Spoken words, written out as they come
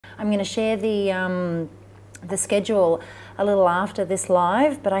I'm going to share the schedule a little after this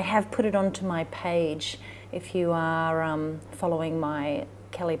live, but I have put it onto my page if you are following my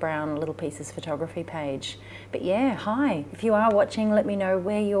Kelly Brown Little Pieces photography page. But yeah, hi. If you are watching, let me know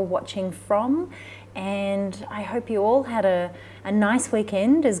where you're watching from. And I hope you all had a nice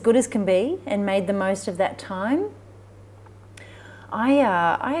weekend, as good as can be, and made the most of that time.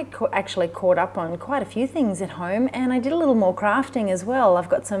 I actually caught up on quite a few things at home, and I did a little more crafting as well. I've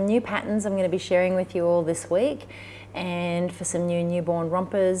got some new patterns I'm going to be sharing with you all this week, and for some new newborn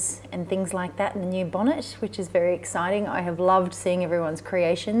rompers and things like that, and the new bonnet, which is very exciting. I have loved seeing everyone's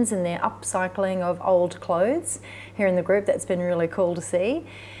creations and their upcycling of old clothes here in the group. That's been really cool to see.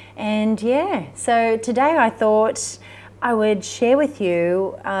 And yeah, so today I thought I would share with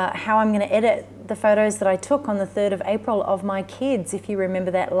you how I'm going to edit the photos that I took on the 3rd of April of my kids. If you remember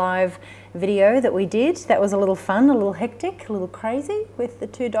that live video that we did, that was a little fun, a little hectic, a little crazy with the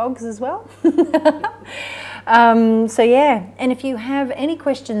 2 dogs as well. So yeah, and if you have any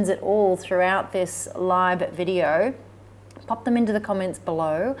questions at all throughout this live video, pop them into the comments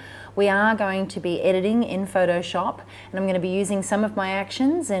below. We are going to be editing in Photoshop, and I'm going to be using some of my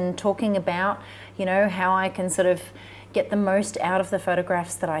actions and talking about, you know, how I can sort of get the most out of the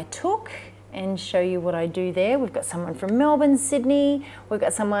photographs that I took and show you what I do there. We've got someone from Melbourne, Sydney. We've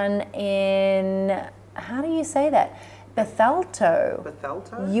got someone in, how do you say that?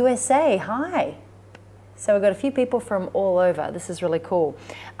 Bethalto, USA. Hi. So we've got a few people from all over. This is really cool.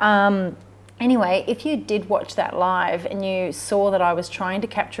 Anyway, if you did watch that live and you saw that I was trying to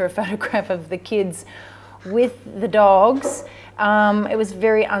capture a photograph of the kids with the dogs, it was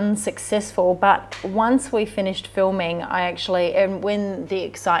very unsuccessful, but once we finished filming, and when the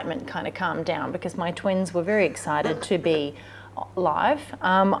excitement kind of calmed down, because my twins were very excited to be live,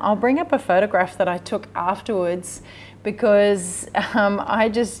 I'll bring up a photograph that I took afterwards, because I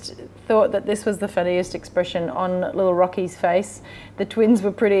just thought that this was the funniest expression on little Rocky's face. The twins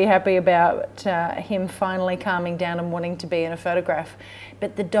were pretty happy about him finally calming down and wanting to be in a photograph.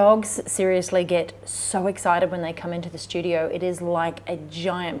 But the dogs seriously get so excited when they come into the studio. It is like a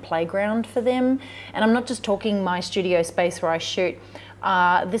giant playground for them. And I'm not just talking my studio space where I shoot.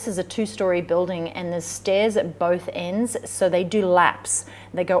 This is a 2-story building, and there's stairs at both ends, so they do laps.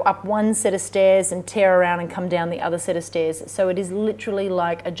 They go up one set of stairs and tear around and come down the other set of stairs. So it is literally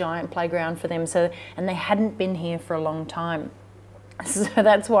like a giant playground for them. And they hadn't been here for a long time. So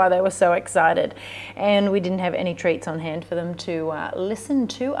that's why they were so excited, and we didn't have any treats on hand for them to listen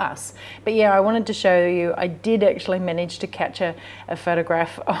to us. But yeah, I wanted to show you, I did actually manage to catch a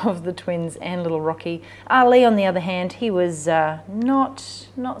photograph of the twins and little Rocky. Ali, on the other hand, he was not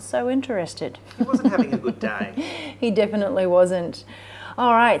so interested. He wasn't having a good day. He definitely wasn't.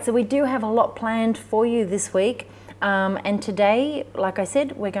 All right, so we do have a lot planned for you this week. And today, like I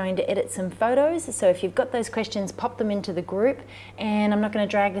said, we're going to edit some photos. So if you've got those questions, pop them into the group, and I'm not going to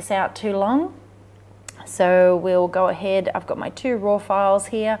drag this out too long. So we'll go ahead. I've got my 2 raw files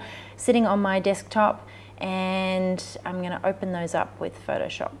here sitting on my desktop, and I'm going to open those up with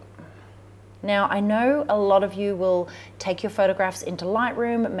Photoshop. Now, I know a lot of you will take your photographs into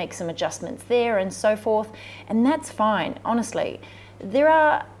Lightroom, make some adjustments there and so forth, and that's fine, honestly. There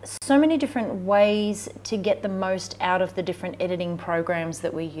are so many different ways to get the most out of the different editing programs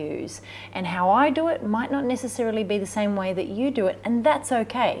that we use. And how I do it might not necessarily be the same way that you do it, and that's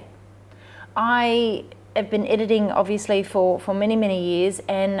okay. I have been editing obviously for many, many years,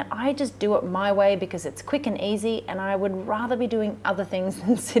 and I just do it my way because it's quick and easy, and I would rather be doing other things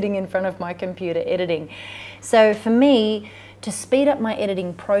than sitting in front of my computer editing. So for me, to speed up my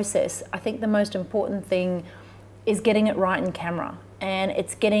editing process, I think the most important thing is getting it right in camera. And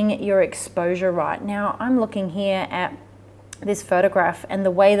it's getting your exposure right. Now, I'm looking here at this photograph, and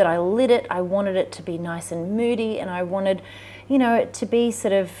the way that I lit it, I wanted it to be nice and moody, and I wanted, you know, it to be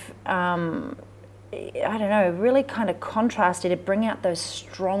sort of, I don't know, really kind of contrasty, to bring out those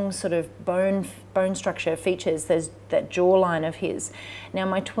strong sort of bone structure features, that jawline of his. Now,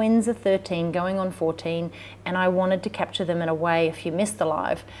 my twins are 13 going on 14, and I wanted to capture them in a way, if you missed the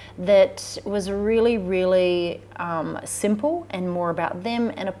live, that was really, really simple and more about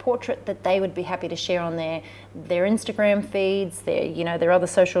them, and a portrait that they would be happy to share on their Instagram feeds, their other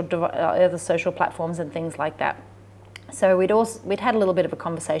social platforms and things like that. So we'd had a little bit of a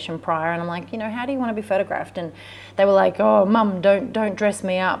conversation prior, and I'm like, you know, how do you want to be photographed? And they were like, oh, Mum, don't dress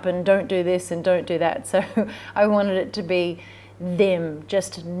me up, and don't do this and don't do that. So I wanted it to be them,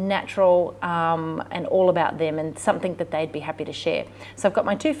 just natural, and all about them, and something that they'd be happy to share. So I've got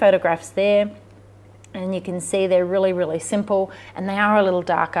my 2 photographs there. And you can see they're really, really simple, and they are a little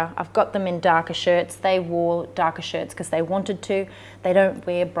darker. I've got them in darker shirts. They wore darker shirts because they wanted to. They don't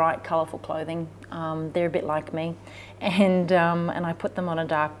wear bright, colourful clothing. They're a bit like me. And I put them on a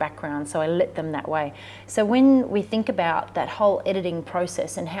dark background, so I lit them that way. So when we think about that whole editing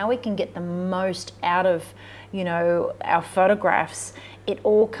process and how we can get the most out of, you know, our photographs, it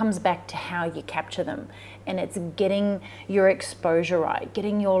all comes back to how you capture them. And it's getting your exposure right,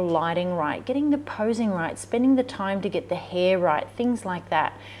 getting your lighting right, getting the posing right, spending the time to get the hair right, things like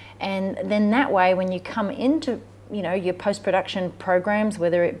that. And then that way, when you come into, you know, your post-production programs,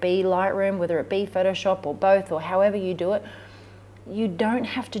 whether it be Lightroom, whether it be Photoshop or both, or however you do it, you don't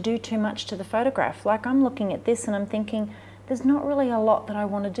have to do too much to the photograph. Like, I'm looking at this and I'm thinking, there's not really a lot that I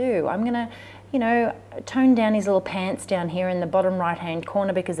want to do. I'm going to, you know, tone down his little pants down here in the bottom right-hand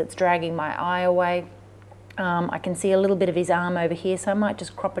corner because it's dragging my eye away. I can see a little bit of his arm over here, so I might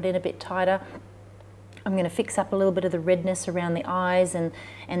just crop it in a bit tighter. I'm going to fix up a little bit of the redness around the eyes and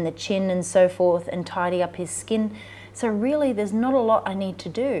the chin and so forth, and tidy up his skin. So really there's not a lot I need to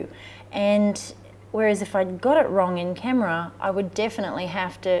do. And whereas if I'd got it wrong in camera, I would definitely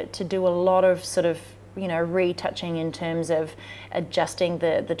have to do a lot of sort of, you know, retouching in terms of adjusting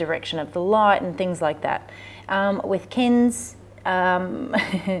the direction of the light and things like that. With Ken's,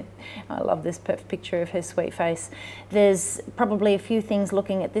 I love this perfect picture of her sweet face. There's probably a few things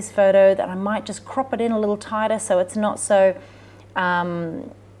looking at this photo that I might just crop it in a little tighter so it's not so high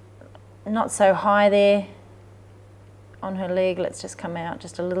there on her leg. Let's just come out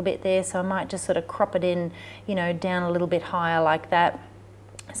just a little bit there. So I might just sort of crop it in, you know, down a little bit higher like that,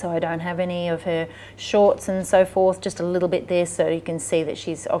 so I don't have any of her shorts and so forth, just a little bit there so you can see that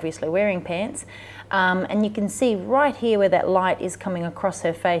she's obviously wearing pants. And you can see right here where that light is coming across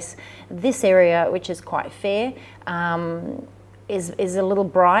her face, this area, which is quite fair, is a little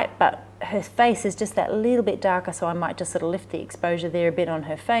bright, but her face is just that little bit darker, so I might just sort of lift the exposure there a bit on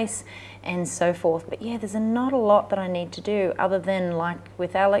her face and so forth. But yeah, there's not a lot that I need to do other than, like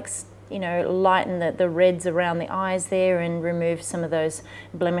with Alex, you know, lighten the reds around the eyes there and remove some of those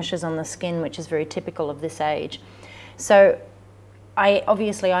blemishes on the skin, which is very typical of this age. So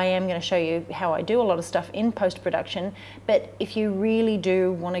obviously I am going to show you how I do a lot of stuff in post-production, but if you really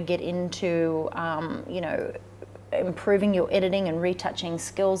do want to get into, you know, improving your editing and retouching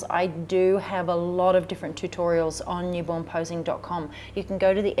skills, I do have a lot of different tutorials on newbornposing.com. You can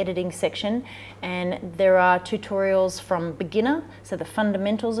go to the editing section and there are tutorials from beginner, so the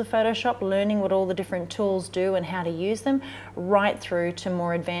fundamentals of Photoshop, learning what all the different tools do and how to use them, right through to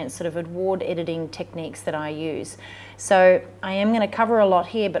more advanced sort of award editing techniques that I use. So I am going to cover a lot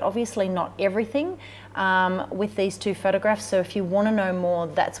here, but obviously not everything with these two photographs. So if you want to know more,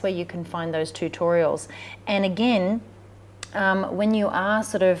 that's where you can find those tutorials. And again, when you are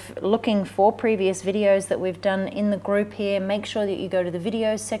sort of looking for previous videos that we've done in the group here, make sure that you go to the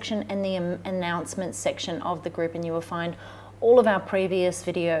videos section and the announcements section of the group, and you will find all of our previous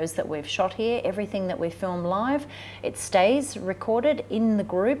videos that we've shot here, everything that we film live, it stays recorded in the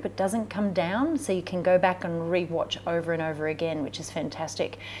group. It doesn't come down, so you can go back and re-watch over and over again, which is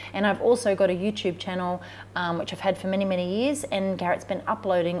fantastic. And I've also got a YouTube channel, which I've had for many, many years, and Garrett's been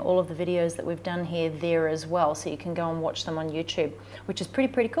uploading all of the videos that we've done here there as well, so you can go and watch them on YouTube, which is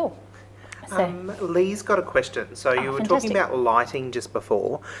pretty cool. So, Lee's got a question. So you were fantastic. talking about lighting just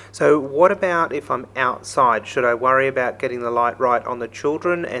before. So what about if I'm outside? Should I worry about getting the light right on the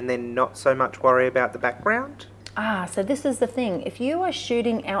children and then not so much worry about the background? So this is the thing. If you are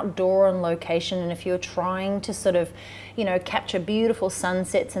shooting outdoor on location, and if you're trying to sort of, you know, capture beautiful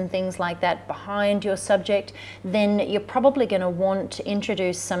sunsets and things like that behind your subject, then you're probably going to want to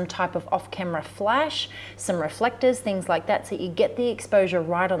introduce some type of off-camera flash, some reflectors, things like that, so you get the exposure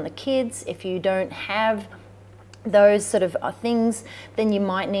right on the kids. If you don't have those sort of things, then you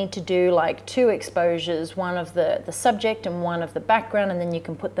might need to do like 2 exposures, one of the subject and one of the background, and then you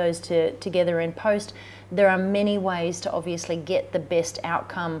can put those together in post. There are many ways to obviously get the best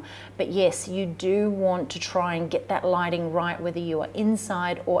outcome, but yes, you do want to try and get that lighting right whether you are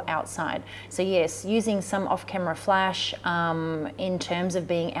inside or outside. So yes, using some off-camera flash in terms of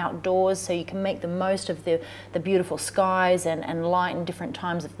being outdoors, so you can make the most of the beautiful skies and light in different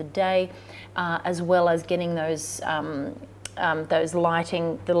times of the day, as well as getting those the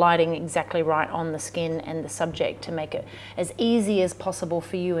lighting exactly right on the skin and the subject to make it as easy as possible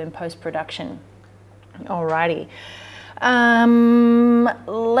for you in post-production. Alrighty.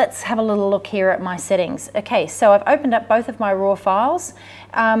 Let's have a little look here at my settings. Okay, so I've opened up both of my raw files.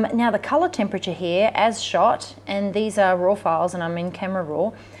 Now the color temperature here as shot, and these are raw files and I'm in Camera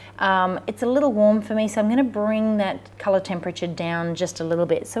Raw. It's a little warm for me, so I'm going to bring that color temperature down just a little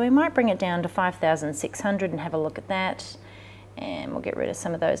bit. So we might bring it down to 5,600 and have a look at that. And we'll get rid of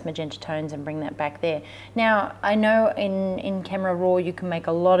some of those magenta tones and bring that back there. Now, I know in Camera Raw you can make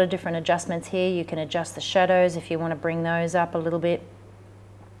a lot of different adjustments here. You can adjust the shadows if you want to bring those up a little bit.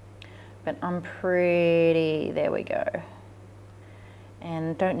 But I'm pretty, there we go.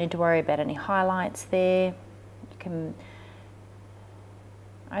 And don't need to worry about any highlights there. You can,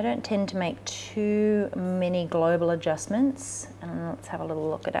 I don't tend to make too many global adjustments. And let's have a little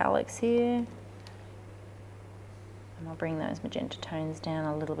look at Alex here. And I'll bring those magenta tones down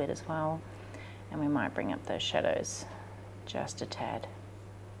a little bit as well. And we might bring up those shadows just a tad.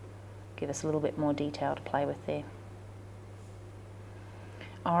 Give us a little bit more detail to play with there.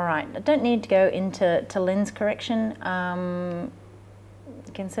 All right, I don't need to go into lens correction. You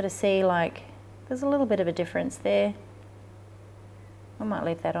can sort of see like there's a little bit of a difference there. I might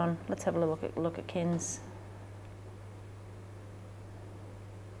leave that on. Let's have a look at Ken's.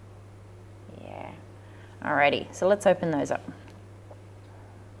 Alrighty, so let's open those up.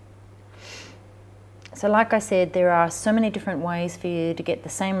 So like I said, there are so many different ways for you to get the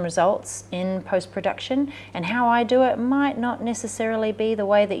same results in post-production, and how I do it might not necessarily be the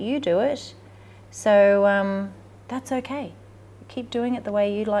way that you do it. So that's okay. Keep doing it the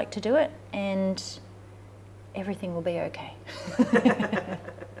way you like to do it and everything will be okay.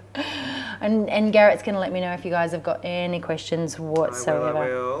 And Garrett's going to let me know if you guys have got any questions whatsoever. I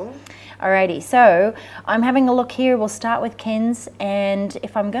will. Alrighty, so I'm having a look here. We'll start with Ken's, and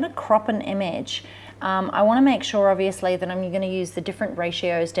if I'm going to crop an image, I want to make sure obviously that I'm going to use the different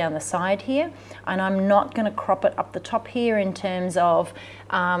ratios down the side here, and I'm not going to crop it up the top here in terms of,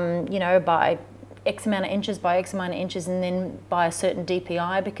 you know, by X amount of inches by X amount of inches and then by a certain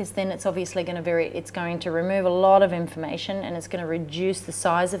DPI, because then it's obviously going to it's going to remove a lot of information and it's going to reduce the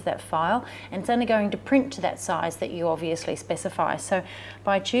size of that file, and it's only going to print to that size that you obviously specify. So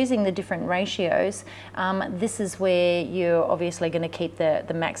by choosing the different ratios, this is where you're obviously going to keep the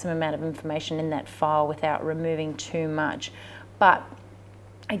maximum amount of information in that file without removing too much. But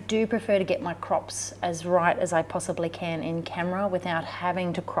I do prefer to get my crops as right as I possibly can in camera without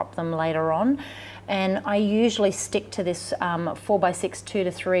having to crop them later on. And I usually stick to this 4:6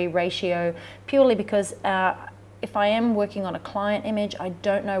 2:3 ratio purely because if I am working on a client image, I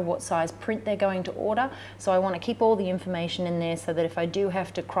don't know what size print they're going to order. So I want to keep all the information in there so that if I do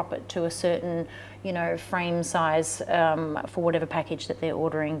have to crop it to a certain, you know, frame size for whatever package that they're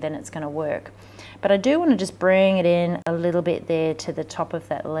ordering, then it's going to work. But I do want to just bring it in a little bit there to the top of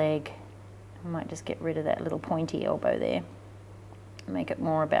that leg. I might just get rid of that little pointy elbow there. Make it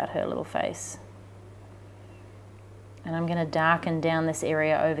more about her little face. And I'm going to darken down this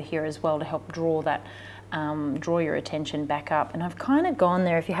area over here as well to help draw that, draw your attention back up. And I've kind of gone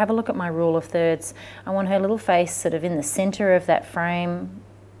there. If you have a look at my rule of thirds, I want her little face sort of in the center of that frame.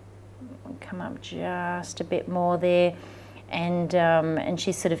 Come up just a bit more there. And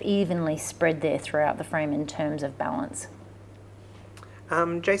she's sort of evenly spread there throughout the frame in terms of balance.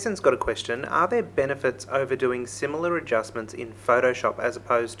 Jason's got a question. Are there benefits over doing similar adjustments in Photoshop as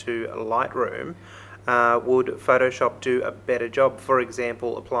opposed to Lightroom? Would Photoshop do a better job, for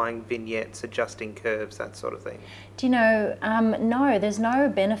example, applying vignettes, adjusting curves, that sort of thing? Do you know, no, there's no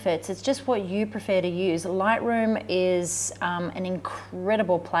benefits. It's just what you prefer to use. Lightroom is an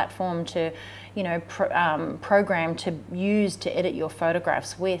incredible platform to, you know, program to use to edit your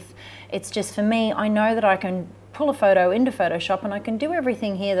photographs with. It's just, for me, I know that I can pull a photo into Photoshop and I can do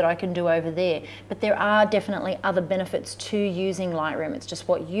everything here that I can do over there, but there are definitely other benefits to using Lightroom. It's just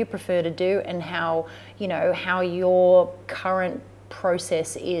what you prefer to do and how, you know, how your current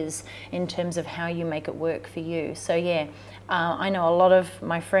process is in terms of how you make it work for you. So yeah, I know a lot of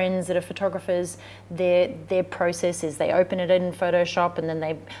my friends that are photographers, their process is they open it in Photoshop and then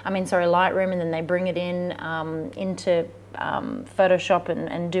Lightroom, and then they bring it in into Photoshop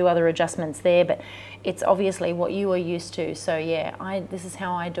and do other adjustments there, but it's obviously what you are used to. So yeah, this is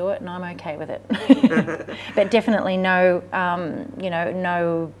how I do it and I'm okay with it. But definitely no, you know,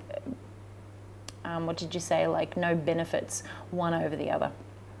 no, what did you say, like no benefits one over the other.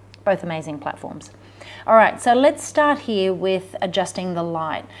 Both amazing platforms. All right, so let's start here with adjusting the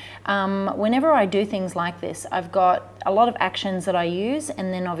light. Whenever I do things like this, I've got a lot of actions that I use,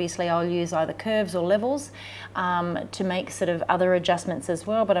 and then obviously I'll use either curves or levels to make sort of other adjustments as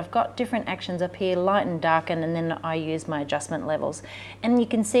well, but I've got different actions up here, light and darken, and then I use my adjustment levels. And you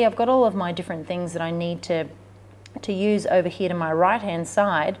can see I've got all of my different things that I need to to use over here to my right hand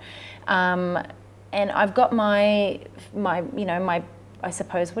side, and I've got my I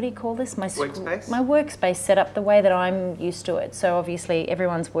suppose, what do you call this? Workspace? My workspace set up the way that I'm used to it. So obviously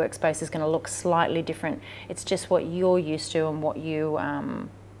everyone's workspace is going to look slightly different. It's just what you're used to and what you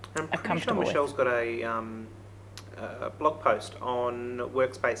I'm are comfortable sure Michelle's with. got a blog post on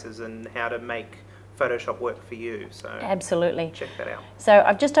workspaces and how to make Photoshop work for you. So Absolutely. check that out. So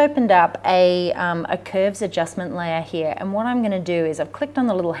I've just opened up a curves adjustment layer here, and what I'm going to do is I've clicked on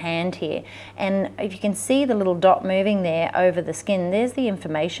the little hand here, and if you can see the little dot moving there over the skin, there's the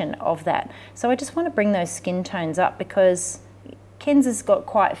information of that. So I just want to bring those skin tones up because Ken's has got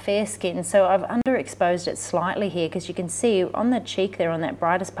quite fair skin, so I've underexposed it slightly here because you can see on the cheek there, on that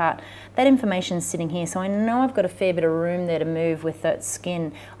brightest part, that information's sitting here. So I know I've got a fair bit of room there to move with that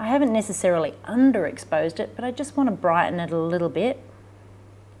skin. I haven't necessarily underexposed it, but I just want to brighten it a little bit.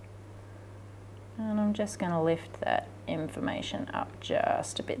 And I'm just going to lift that information up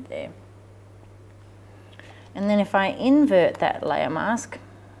just a bit there. And then if I invert that layer mask,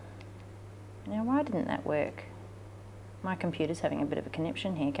 now why didn't that work? My computer's having a bit of a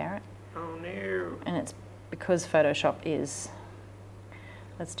conniption here, Garrett. Oh no. And it's because Photoshop is...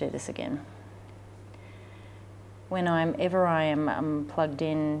 Let's do this again. Whenever I am plugged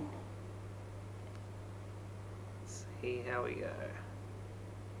in... Let's see how we go.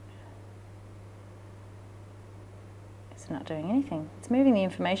 It's not doing anything. It's moving the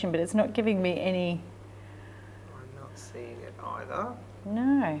information, but it's not giving me any... I'm not seeing it either.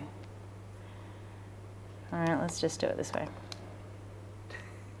 No. All right, let's just do it this way.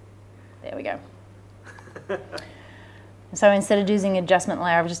 There we go. So instead of using adjustment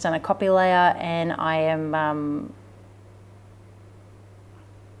layer, I've just done a copy layer, and I am,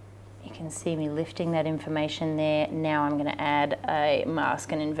 you can see me lifting that information there. Now I'm going to add a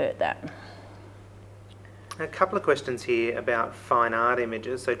mask and invert that. A couple of questions here about fine art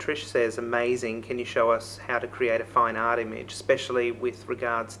images. So Trish says, amazing, can you show us how to create a fine art image, especially with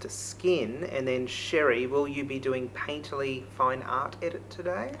regards to skin? And then Sherry, will you be doing Painterly fine art edit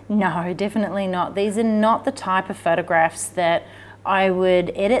today? No, definitely not. These are not the type of photographs that I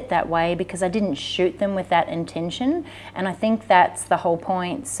would edit that way because I didn't shoot them with that intention, and I think that's the whole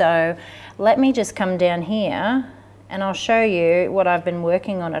point. So let me just come down here and I'll show you what I've been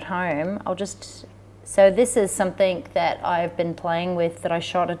working on at home. So this is something that I've been playing with that I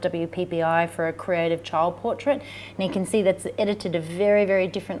shot at WPPI for a creative child portrait, and you can see that's edited a very, very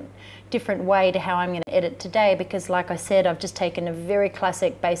different way to how I'm going to edit today, because like I said, I've just taken a very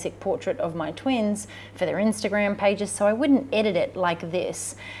classic basic portrait of my twins for their Instagram pages, so I wouldn't edit it like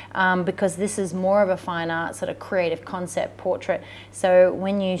this because this is more of a fine art sort of creative concept portrait. So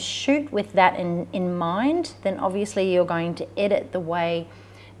when you shoot with that in mind, then obviously you're going to edit the way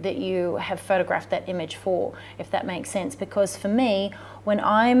that you have photographed that image for, if that makes sense. Because for me, when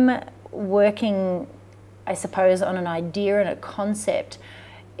I'm working, I suppose, on an idea and a concept,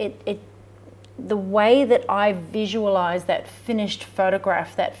 the way that I visualize that finished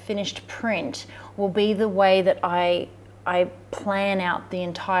photograph, that finished print, will be the way that I plan out the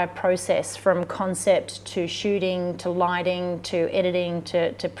entire process, from concept to shooting to lighting to editing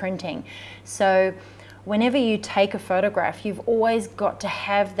to printing. So whenever you take a photograph, you've always got to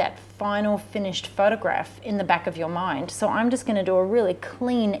have that final finished photograph in the back of your mind. So I'm just going to do a really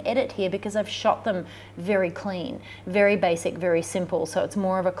clean edit here because I've shot them very clean, very basic, very simple. So it's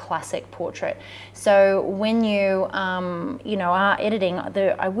more of a classic portrait. So when you, are editing,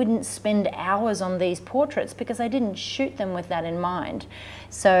 I wouldn't spend hours on these portraits because I didn't shoot them with that in mind.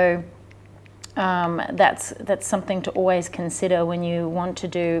 So that's something to always consider when you want to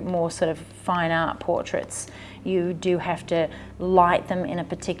do more sort of fine art portraits. You do have to light them in a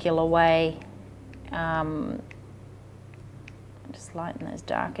particular way. Just lighten those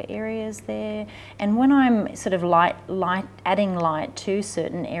darker areas there. And when I'm sort of adding light to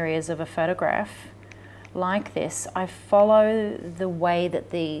certain areas of a photograph like this, I follow the way that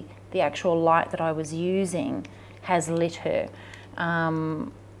the actual light that I was using has lit her.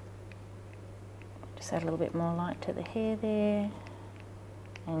 Just add a little bit more light to the hair there.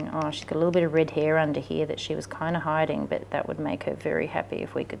 And she's got a little bit of red hair under here that she was kind of hiding, but that would make her very happy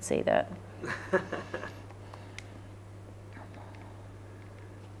if we could see that.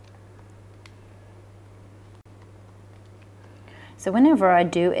 So whenever I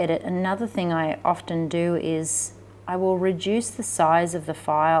do edit, another thing I often do is I will reduce the size of the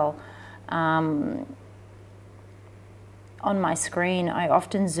file. On my screen, I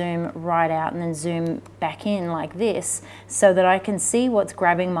often zoom right out and then zoom back in like this so that I can see what's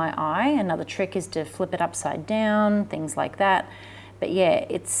grabbing my eye. Another trick is to flip it upside down, things like that. But yeah,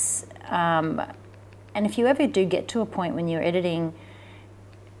 it's And if you ever do get to a point when you're editing,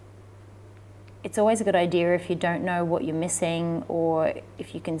 it's always a good idea, if you don't know what you're missing, or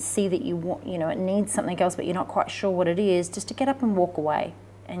if you can see that you want, it needs something else but you're not quite sure what it is, just to get up and walk away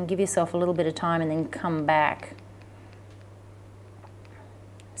and give yourself a little bit of time and then come back.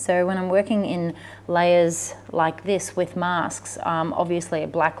 So when I'm working in layers like this with masks, obviously a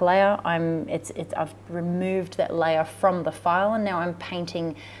black layer, I've removed that layer from the file, and now I'm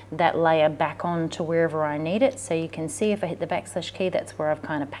painting that layer back on to wherever I need it. So you can see if I hit the backslash key, that's where I've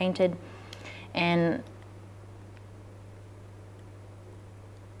kind of painted. And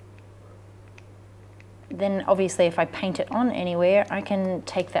then obviously if I paint it on anywhere, I can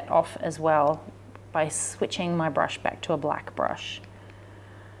take that off as well by switching my brush back to a black brush.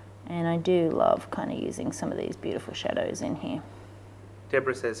 And I do love kind of using some of these beautiful shadows in here.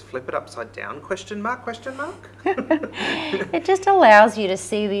 Deborah says, flip it upside down, question mark? It just allows you to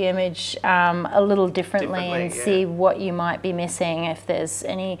see the image a little differently and see what you might be missing, if there's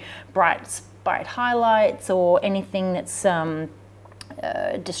any bright highlights or anything that's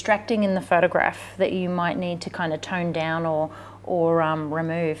distracting in the photograph that you might need to kind of tone down or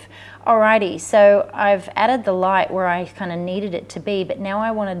remove. Alrighty, so I've added the light where I kind of needed it to be, but now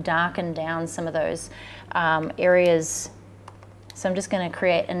I want to darken down some of those areas. So I'm just going to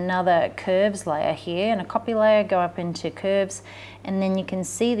create another curves layer here and a copy layer, go up into curves, and then you can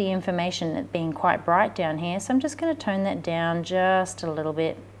see the information being quite bright down here. So I'm just going to tone that down just a little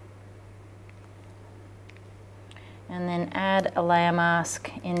bit. And then add a layer mask,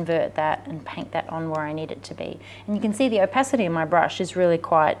 invert that, and paint that on where I need it to be. And you can see the opacity of my brush is really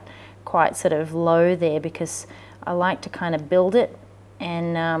quite sort of low there, because I like to kind of build it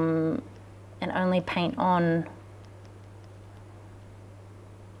and only paint on.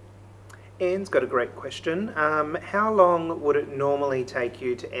 Anne's got a great question. How long would it normally take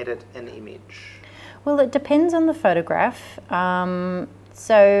you to edit an image? Well, it depends on the photograph.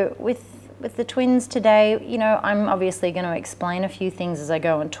 So with the twins today, I'm obviously going to explain a few things as I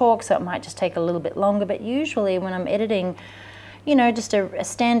go and talk, so it might just take a little bit longer, but usually when I'm editing, just a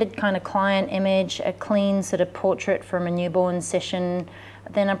standard kind of client image, a clean sort of portrait from a newborn session,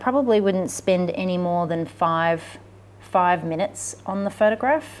 then I probably wouldn't spend any more than five minutes on the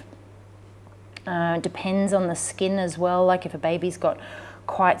photograph. Depends on the skin as well, like if a baby's got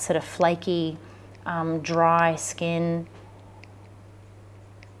quite sort of flaky, dry skin.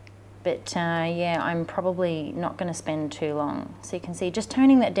 But yeah, I'm probably not going to spend too long. So you can see, just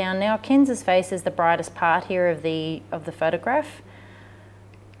toning that down now. Kenz's face is the brightest part here of the photograph.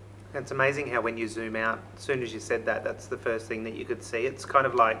 It's amazing how when you zoom out, as soon as you said that, that's the first thing that you could see. It's kind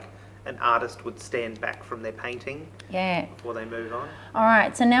of like an artist would stand back from their painting before they move on. All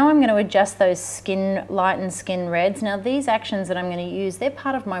right, so now I'm going to adjust those skin light and skin reds. Now these actions that I'm going to use, they're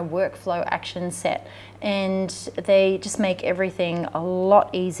part of my workflow action set, and they just make everything a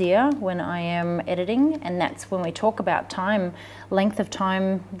lot easier when I am editing. And that's when we talk about time, length of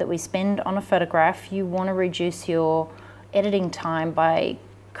time that we spend on a photograph. You want to reduce your editing time by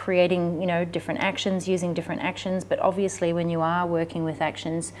creating, different actions, using different actions. But obviously when you are working with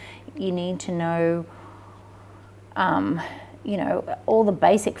actions, you need to know, all the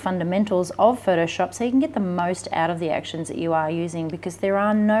basic fundamentals of Photoshop so you can get the most out of the actions that you are using, because there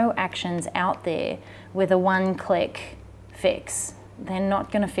are no actions out there with a one-click fix. They're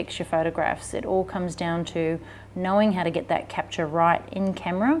not going to fix your photographs. It all comes down to knowing how to get that capture right in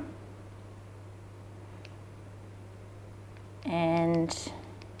camera, and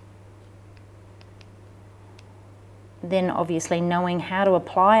then obviously knowing how to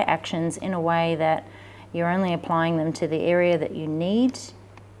apply actions in a way that you're only applying them to the area that you need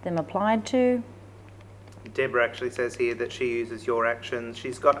them applied to. Deborah actually says here that she uses your actions.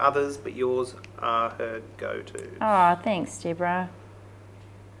 She's got others, but yours are her go-tos. Oh, thanks, Deborah.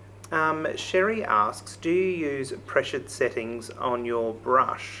 Sherry asks, do you use pressured settings on your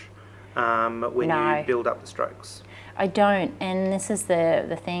brush when you build up the strokes? I don't, and this is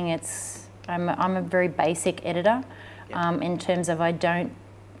the thing. I'm a very basic editor. In terms of, I don't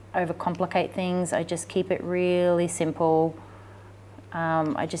overcomplicate things. I just keep it really simple.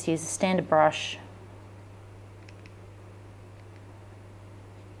 I just use a standard brush.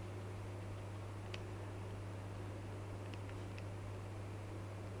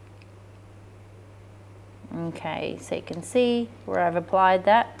 Okay, so you can see where I've applied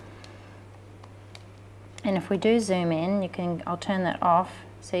that. And if we do zoom in, I'll turn that off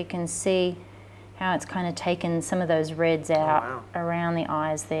so you can see how it's kind of taken some of those reds out around the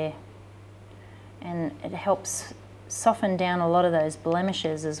eyes there. And it helps soften down a lot of those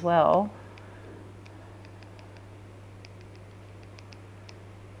blemishes as well.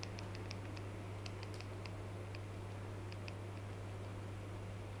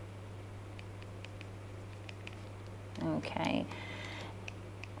 Okay.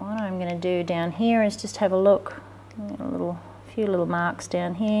 What I'm going to do down here is just have a look, a few little marks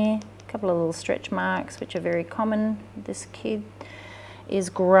down here, a couple of little stretch marks which are very common. This kid is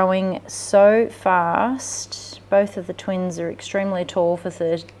growing so fast. Both of the twins are extremely tall for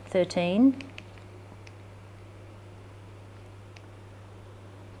 13.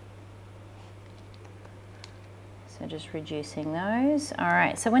 So just reducing those. All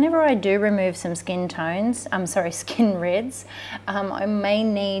right, so whenever I do remove some skin tones, skin reds, I may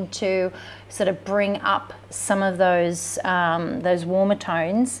need to sort of bring up some of those warmer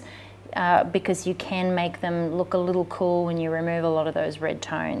tones because you can make them look a little cool when you remove a lot of those red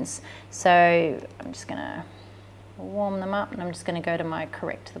tones. So I'm just gonna warm them up, and I'm just gonna go to my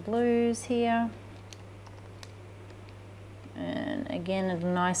Correct the Blues here. And again, a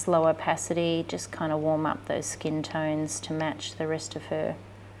nice low opacity, just kind of warm up those skin tones to match the rest of her.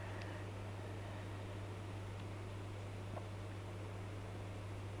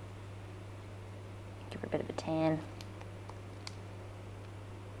 Give her a bit of a tan.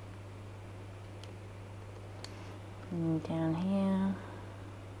 And down here.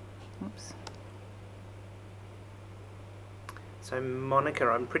 Oops. So Monica,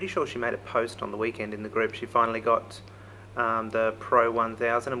 I'm pretty sure she made a post on the weekend in the group. She finally got the Pro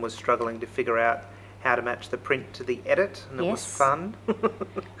 1000 and was struggling to figure out how to match the print to the edit, and it was fun.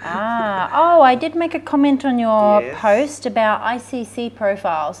 Oh, I did make a comment on your post about ICC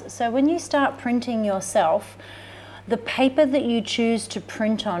profiles. So when you start printing yourself, the paper that you choose to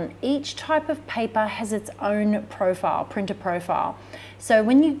print on, each type of paper has its own profile, printer profile. So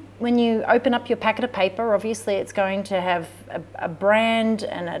when you open up your packet of paper, obviously it's going to have a brand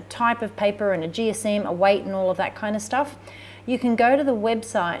and a type of paper and a GSM, a weight and all of that kind of stuff. You can go to the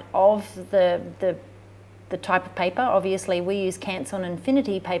website of the type of paper. Obviously we use Canson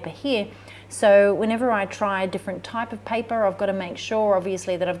Infinity paper here. So whenever I try a different type of paper, I've got to make sure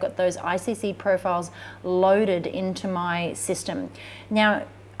obviously that I've got those ICC profiles loaded into my system. Now,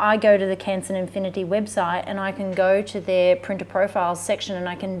 I go to the Canson Infinity website and I can go to their printer profiles section and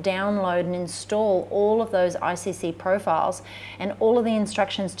I can download and install all of those ICC profiles, and all of the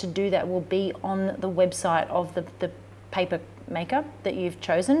instructions to do that will be on the website of the paper maker that you've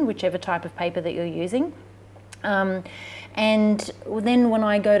chosen, whichever type of paper that you're using. And then when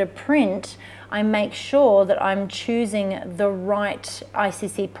I go to print, I make sure that I'm choosing the right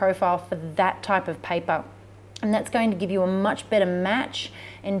ICC profile for that type of paper. And that's going to give you a much better match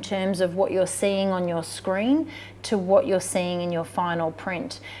in terms of what you're seeing on your screen to what you're seeing in your final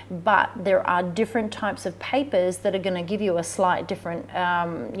print. But there are different types of papers that are going to give you a slight different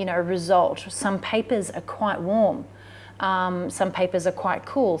result. Some papers are quite warm. Some papers are quite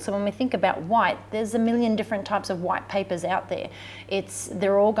cool. So when we think about white, there's a million different types of white papers out there.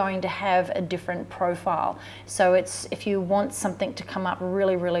 They're all going to have a different profile. So if you want something to come up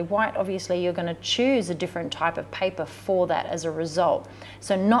really, really white, obviously you're going to choose a different type of paper for that as a result.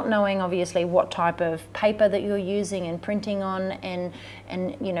 So not knowing obviously what type of paper that you're using and printing on, and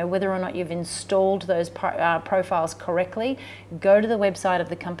whether or not you've installed those profiles correctly, go to the website of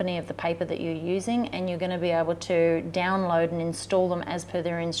the company of the paper that you're using, and you're going to be able to download and install them as per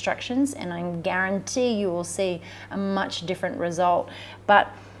their instructions, and I guarantee you will see a much different result. But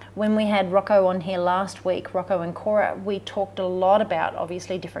when we had Rocco on here last week, Rocco and Cora, we talked a lot about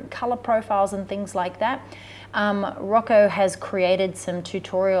obviously different color profiles and things like that. Rocco has created some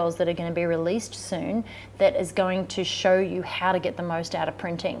tutorials that are going to be released soon that is going to show you how to get the most out of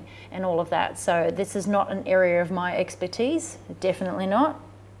printing and all of that. So this is not an area of my expertise, definitely not.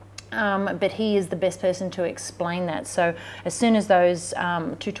 But he is the best person to explain that. So as soon as those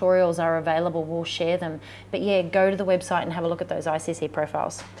tutorials are available, we'll share them. But yeah, go to the website and have a look at those ICC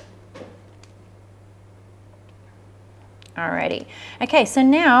profiles. Alrighty. Okay, so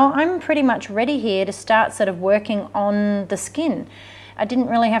now I'm pretty much ready here to start sort of working on the skin. I didn't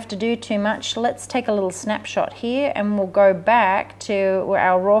really have to do too much. Let's take a little snapshot here and we'll go back to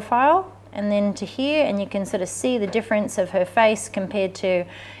our raw file and then to here, and you can sort of see the difference of her face compared to,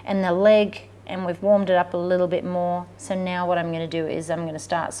 and the leg, and we've warmed it up a little bit more. So now what I'm going to do is I'm going to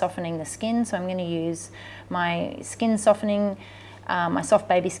start softening the skin. So I'm going to use my skin softening, my soft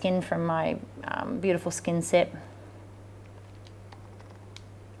baby skin from my beautiful skin set.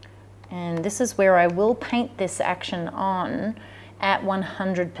 And this is where I will paint this action on at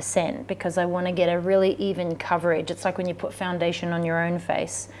 100% because I want to get a really even coverage. It's like when you put foundation on your own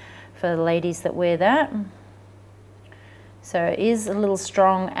face, for the ladies that wear that. So it is a little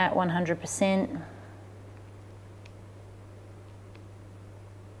strong at 100%.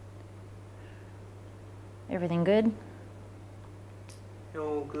 Everything good?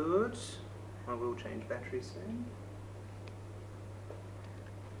 All good. I will change batteries soon.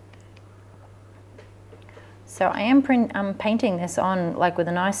 So I am painting this on like with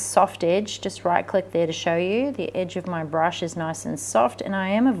a nice soft edge. Just right click there to show you. The edge of my brush is nice and soft, and I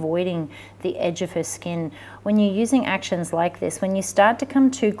am avoiding the edge of her skin. When you're using actions like this, when you start to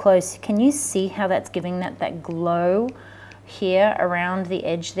come too close, can you see how that's giving that glow here around the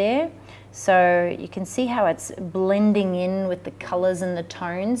edge there? So you can see how it's blending in with the colors and the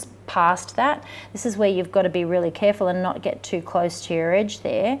tones past that. This is where you've got to be really careful and not get too close to your edge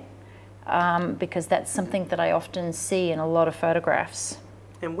there, because that's something that I often see in a lot of photographs.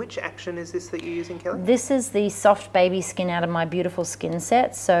 And which action is this that you're using, Kelly? This is the soft baby skin out of my beautiful skin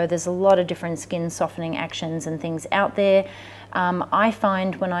set. So there's a lot of different skin softening actions and things out there. I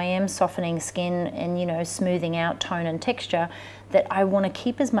find when I am softening skin and, you know, smoothing out tone and texture, that I want to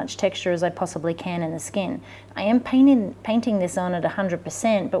keep as much texture as I possibly can in the skin. I am painting this on at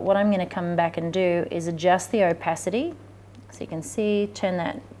 100%, but what I'm going to come back and do is adjust the opacity. So you can see, turn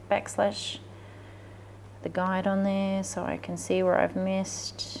that backslash, the guide on there, so I can see where I've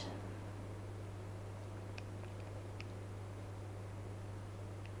missed.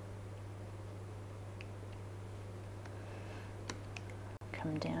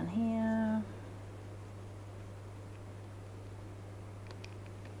 Come down here.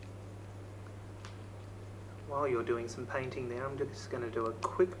 While you're doing some painting there, I'm just going to do a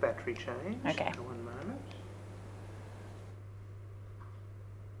quick battery change. Okay. For 1 moment.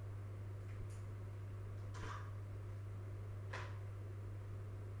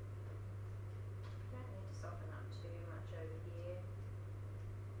 Don't need to soften up too much over here.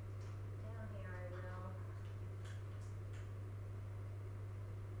 Down here I will.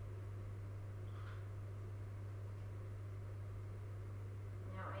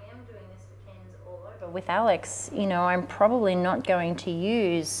 Now I am doing this for Ken's all over. With Alex, you know, I'm probably not going to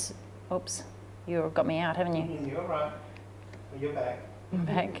use, oops, you've got me out, haven't you? You're right. You're back. I'm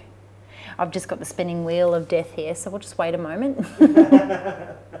back. I've just got the spinning wheel of death here, so we'll just wait a moment.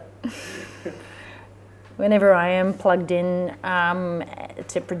 Whenever I am plugged in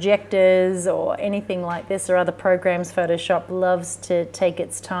to projectors or anything like this or other programs, Photoshop loves to take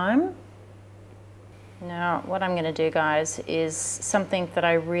its time. Now, what I'm going to do, guys, is something that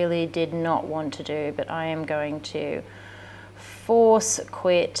I really did not want to do, but I am going to force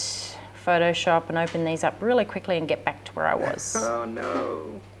quit Photoshop and open these up really quickly and get back to where I was. Oh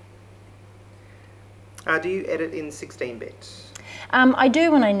no. Do you edit in 16-bit? I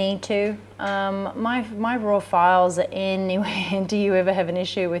do when I need to. My raw files are anywhere. Do you ever have an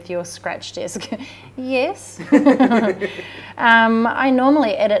issue with your scratch disk? Yes. I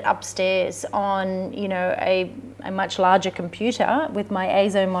normally edit upstairs on, you know, a much larger computer with my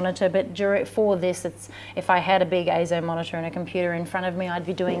ASO monitor, but for this, if I had a big ASO monitor and a computer in front of me, I'd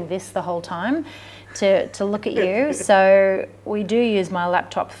be doing this the whole time to look at you. So we do use my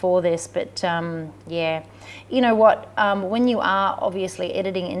laptop for this, but yeah. You know what, when you are obviously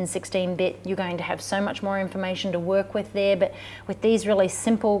editing in 16-bit, you're going to have so much more information to work with there, but with these really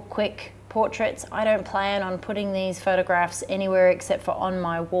simple, quick portraits, I don't plan on putting these photographs anywhere except for on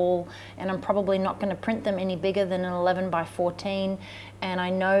my wall, and I'm probably not going to print them any bigger than an 11 by 14, and I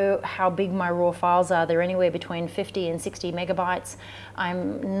know how big my raw files are. They're anywhere between 50 and 60 megabytes.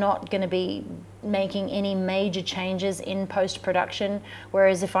 I'm not going to be making any major changes in post-production,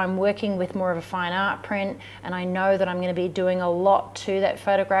 whereas if I'm working with more of a fine art print and I know that I'm going to be doing a lot to that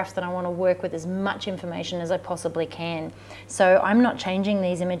photograph, then I want to work with as much information as I possibly can. So I'm not changing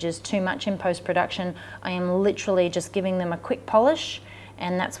these images too much in post-production. I am literally just giving them a quick polish,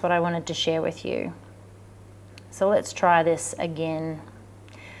 and that's what I wanted to share with you. So let's try this again.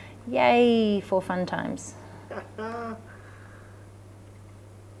 Yay for fun times. Here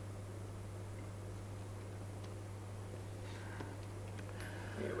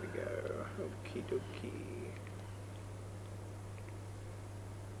we go. Okie dokie.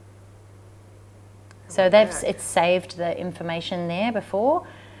 So it's saved the information there before,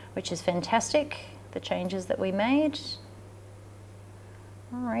 which is fantastic, the changes that we made.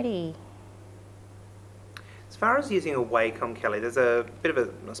 Alrighty. As far as using a Wacom, Kelly, there's a bit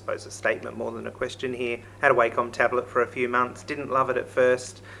of I suppose, a statement more than a question here. Had a Wacom tablet for a few months, didn't love it at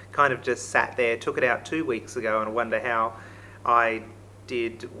first, kind of just sat there, took it out 2 weeks ago, and I wonder how I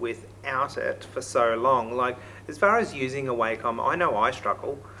did without it for so long. Like, as far as using a Wacom, I know I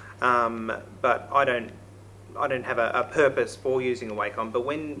struggle, but I don't have a purpose for using a Wacom. But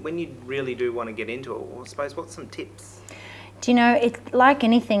when you really do want to get into it, well, I suppose, what's some tips? Do you know, like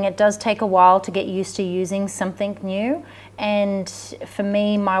anything, it does take a while to get used to using something new. And for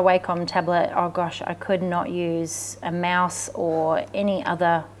me, my Wacom tablet, oh gosh, I could not use a mouse or any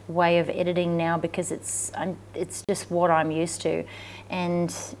other way of editing now because it's just what I'm used to.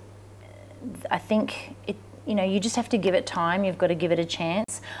 And I think you know, you just have to give it time. You've got to give it a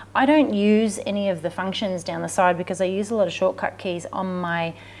chance. I don't use any of the functions down the side because I use a lot of shortcut keys on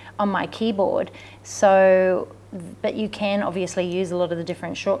my keyboard. So, but you can obviously use a lot of the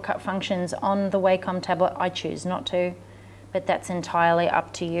different shortcut functions on the Wacom tablet. I choose not to, but that's entirely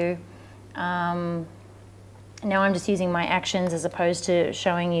up to you. Now I'm just using my actions as opposed to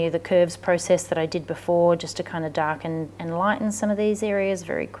showing you the curves process that I did before, just to kind of darken and lighten some of these areas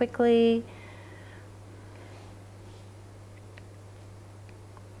very quickly.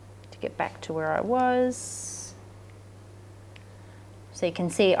 To get back to where I was. So you can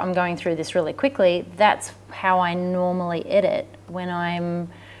see I'm going through this really quickly. That's how I normally edit when I'm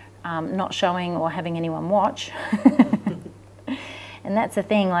not showing or having anyone watch. And that's the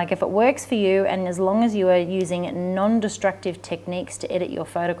thing, like if it works for you, and as long as you are using non-destructive techniques to edit your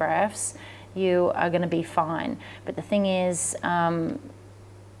photographs, you are going to be fine. But the thing is,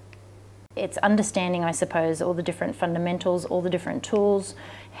 it's understanding, I suppose, all the different fundamentals, all the different tools,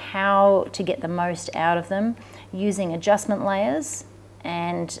 how to get the most out of them. Using adjustment layers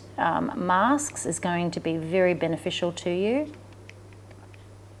and masks is going to be very beneficial to you.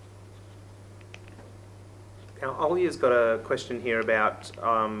 Now, Olia's got a question here about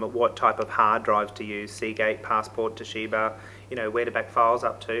what type of hard drives to use, Seagate, Passport, Toshiba, you know, where to back files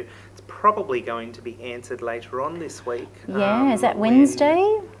up to. It's probably going to be answered later on this week. Yeah, is that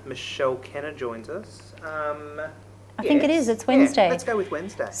Wednesday? Michelle Kenner joins us. I think it is, it's Wednesday. Yeah, let's go with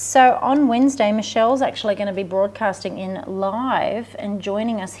Wednesday. So on Wednesday, Michelle's actually going to be broadcasting in live and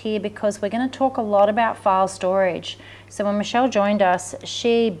joining us here because we're going to talk a lot about file storage. So when Michelle joined us,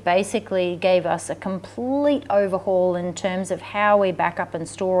 she basically gave us a complete overhaul in terms of how we back up and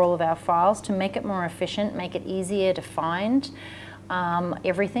store all of our files to make it more efficient, make it easier to find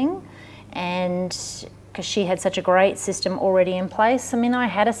everything. And because she had such a great system already in place. I mean, I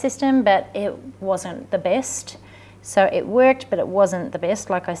had a system, but it wasn't the best. So it worked, but it wasn't the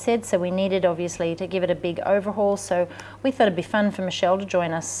best, like I said, so we needed obviously to give it a big overhaul. So we thought it'd be fun for Michelle to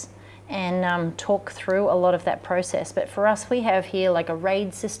join us and talk through a lot of that process. But for us, we have here like a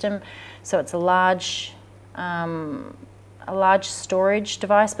RAID system, so it's a large storage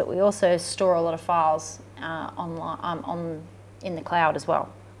device, but we also store a lot of files online, in the cloud as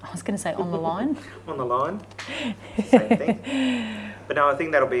well. I was going to say on the line. On the line, same thing. But no, I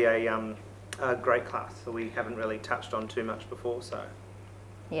think that'll be a great class that we haven't really touched on too much before. So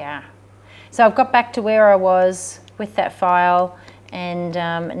yeah, so I've got back to where I was with that file, and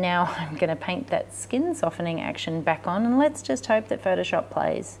now I'm going to paint that skin softening action back on, and let's just hope that Photoshop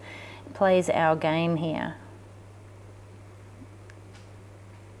plays our game here.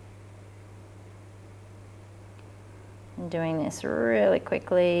 I'm doing this really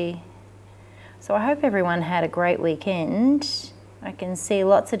quickly. So I hope everyone had a great weekend. I can see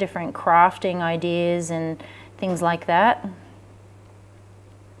lots of different crafting ideas and things like that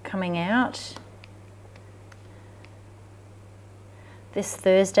coming out. This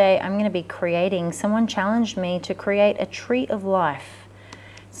Thursday, I'm going to be creating, someone challenged me to create a tree of life.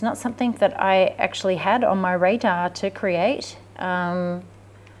 It's not something that I actually had on my radar to create. Hadn't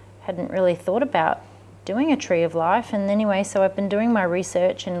really thought about doing a tree of life. And anyway, so I've been doing my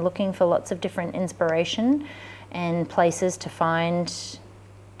research and looking for lots of different inspiration and places to find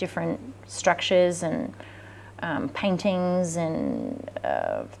different structures and paintings and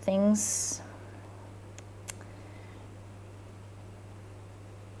things.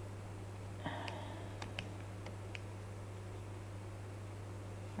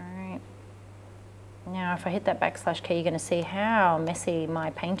 All right. Now if I hit that backslash key, you're going to see how messy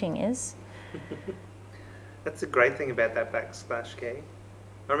my painting is. That's the great thing about that backslash key.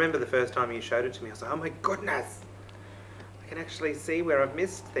 I remember the first time you showed it to me, I was like, oh my goodness, I can actually see where I've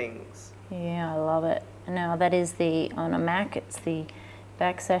missed things. Yeah, I love it. Now that is on a Mac, it's the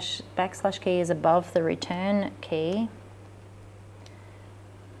backslash key is above the return key.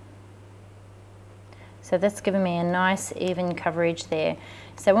 So that's given me a nice even coverage there.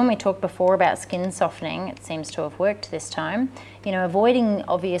 So when we talked before about skin softening, it seems to have worked this time. You know, avoiding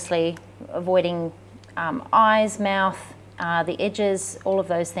eyes, mouth, the edges, all of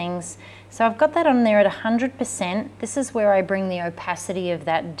those things. So I've got that on there at 100%. This is where I bring the opacity of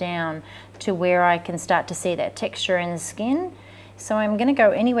that down to where I can start to see that texture in the skin. So I'm going to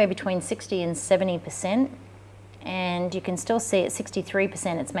go anywhere between 60 and 70%, and you can still see at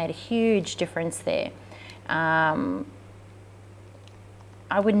 63% it's made a huge difference there. I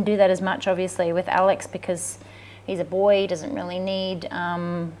wouldn't do that as much obviously with Alex because he's a boy, he doesn't really need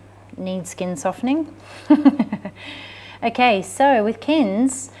skin softening. Okay, so with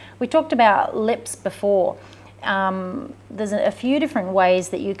Ken's, we talked about lips before. There's a few different ways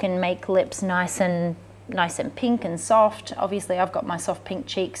that you can make lips nice and nice and pink and soft. Obviously I've got my soft pink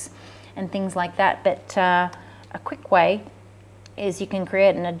cheeks and things like that, but a quick way is you can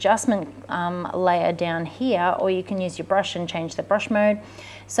create an adjustment layer down here, or you can use your brush and change the brush mode.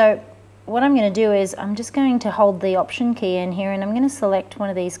 So what I'm going to do is I'm just going to hold the option key in here, and I'm going to select one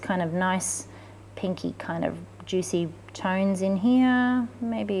of these kind of nice pinky kind of juicy tones in here,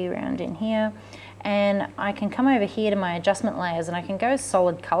 maybe around in here, and I can come over here to my adjustment layers and I can go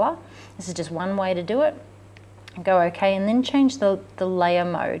solid color. This is just one way to do it. Go OK, and then change the layer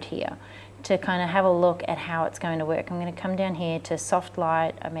mode here to kind of have a look at how it's going to work. I'm going to come down here to soft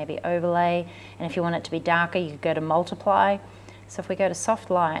light, or maybe overlay, and if you want it to be darker you could go to multiply. So if we go to soft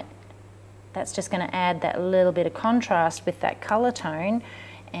light, that's just going to add that little bit of contrast with that color tone.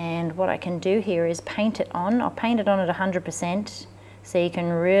 And what I can do here is paint it on. I'll paint it on at 100% so you can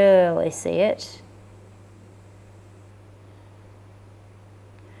really see it.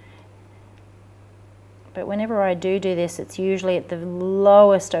 But whenever I do this, it's usually at the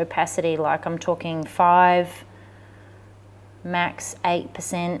lowest opacity, like I'm talking 5, max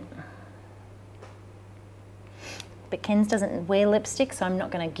 8%. But Kenz doesn't wear lipstick, so I'm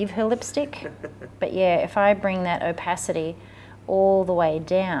not going to give her lipstick. But yeah, if I bring that opacity all the way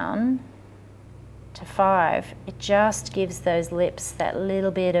down to 5, it just gives those lips that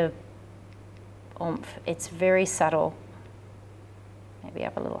little bit of oomph. It's very subtle. Maybe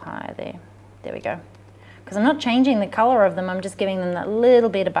up a little higher there. There we go. Because I'm not changing the color of them, I'm just giving them that little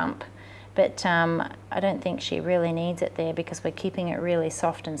bit of bump. But I don't think she really needs it there because we're keeping it really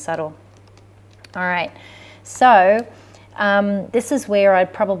soft and subtle. All right, so this is where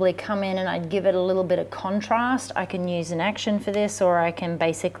I'd probably come in and I'd give it a little bit of contrast. I can use an action for this, or I can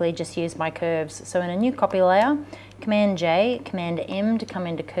basically just use my curves. So in a new copy layer, Command J, Command M to come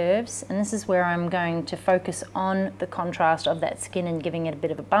into curves, and this is where I'm going to focus on the contrast of that skin and giving it a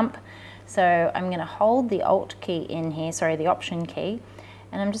bit of a bump. So I'm going to hold the Alt key in here, sorry, the Option key,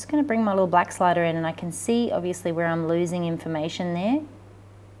 and I'm just going to bring my little black slider in, and I can see obviously where I'm losing information there.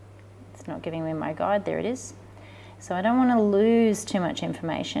 It's not giving me my guide, there it is. So I don't want to lose too much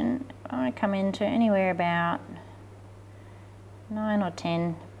information. I want to come into anywhere about 9 or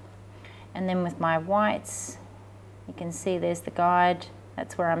 10, and then with my whites, you can see there's the guide.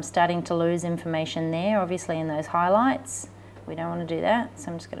 That's where I'm starting to lose information there, obviously in those highlights. We don't want to do that,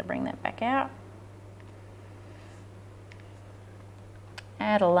 so I'm just going to bring that back out.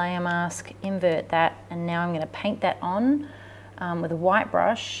 Add a layer mask, invert that, and now I'm going to paint that on with a white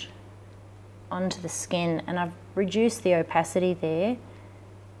brush onto the skin, and I've reduced the opacity there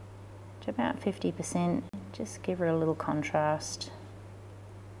to about 50%. Just give her a little contrast.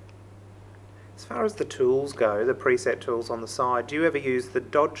 As far as the tools go, the preset tools on the side, do you ever use the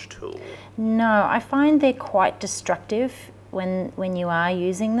dodge tool? No, I find they're quite destructive when you are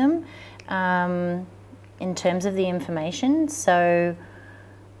using them in terms of the information, so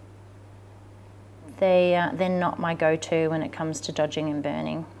they're not my go-to when it comes to dodging and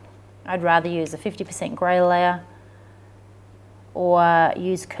burning. I'd rather use a 50% grey layer or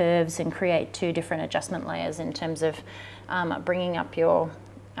use curves and create 2 different adjustment layers in terms of bringing up your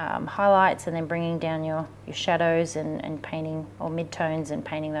highlights and then bringing down your shadows and painting, or mid-tones and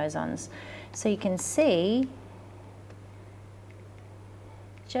painting those on. So you can see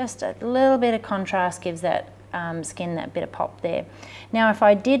just a little bit of contrast gives that skin that bit of pop there. Now if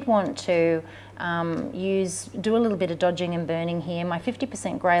I did want to do a little bit of dodging and burning here, my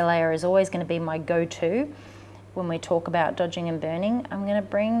 50% grey layer is always going to be my go-to when we talk about dodging and burning. I'm going to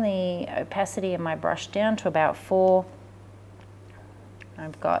bring the opacity of my brush down to about 4.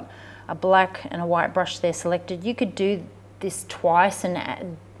 I've got a black and a white brush there selected. You could do this twice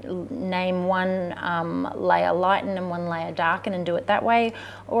and name one layer lighten and one layer darken and do it that way,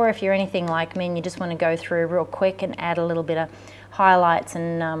 or if you're anything like me and you just want to go through real quick and add a little bit of highlights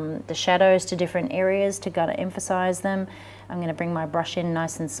and the shadows to different areas to kind of emphasize them, I'm going to bring my brush in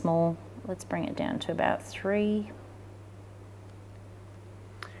nice and small. Let's bring it down to about 3.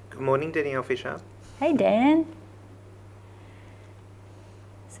 Good morning, Danielle Fisher. Hey Dan.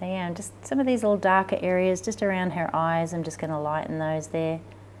 So yeah, just some of these little darker areas just around her eyes, I'm just going to lighten those there.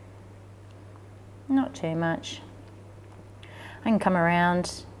 Not too much. I can come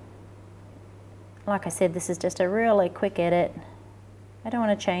around. Like I said, this is just a really quick edit. I don't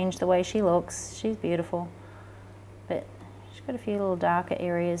want to change the way she looks. She's beautiful. But she's got a few little darker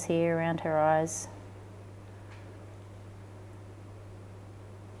areas here around her eyes.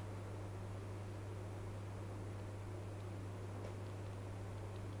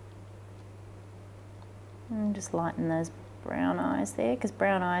 And just lighten those brown eyes there, because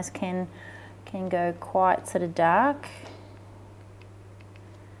brown eyes can go quite sort of dark.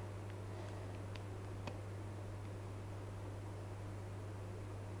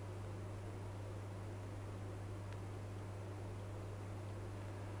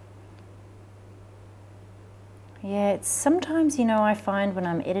 Yeah, it's sometimes, you know, I find when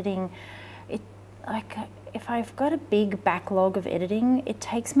I'm editing, it like if I've got a big backlog of editing, it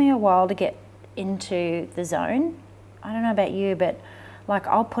takes me a while to get into the zone. I don't know about you, but like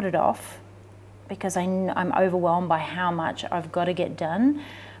I'll put it off because I'm overwhelmed by how much I've got to get done.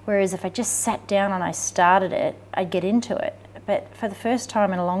 Whereas if I just sat down and I started it, I'd get into it. But for the first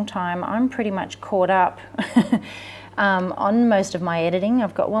time in a long time, I'm pretty much caught up on most of my editing.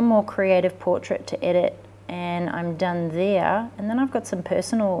 I've got one more creative portrait to edit and I'm done there. And then I've got some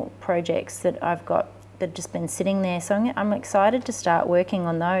personal projects that I've got that have just been sitting there. So I'm excited to start working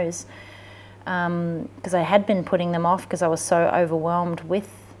on those because I had been putting them off because I was so overwhelmed with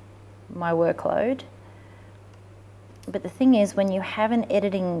my workload. But the thing is, when you have an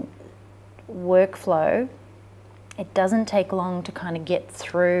editing workflow, it doesn't take long to kind of get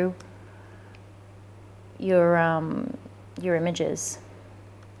through your images.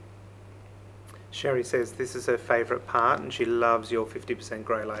 Sherry says this is her favourite part and she loves your 50%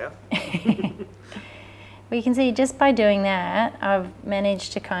 grey layer. Well, you can see just by doing that, I've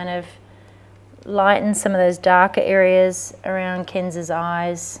managed to kind of lighten some of those darker areas around Kenz's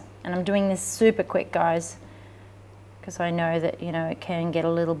eyes. And I'm doing this super quick, guys, because I know that, you know, it can get a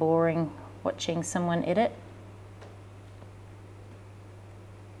little boring watching someone edit.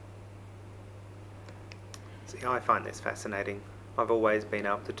 See, I find this fascinating. I've always been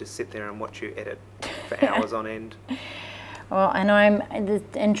able to just sit there and watch you edit for hours on end. Well,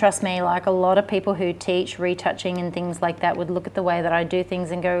 and trust me, like a lot of people who teach retouching and things like that would look at the way that I do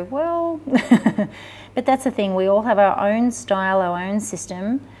things and go, well, but that's the thing, we all have our own style, our own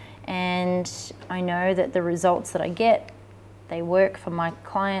system, and I know that the results that I get, they work for my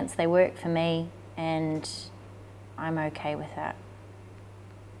clients, they work for me, and I'm okay with that.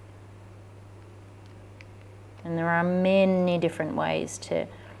 And there are many different ways to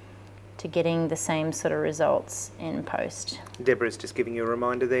getting the same sort of results in post. Deborah's just giving you a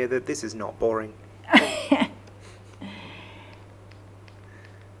reminder there that this is not boring. Let's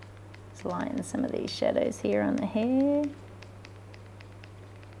lighten some of these shadows here on the hair.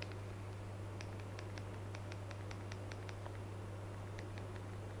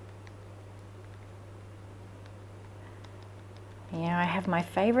 Yeah, I have my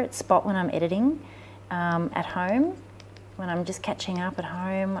favourite spot when I'm editing at home. When I'm just catching up at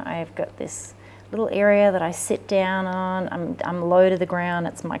home, I've got this little area that I sit down on. I'm low to the ground.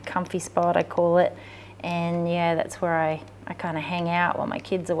 It's my comfy spot, I call it. And yeah, that's where I kind of hang out while my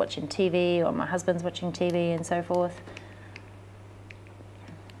kids are watching TV or my husband's watching TV and so forth.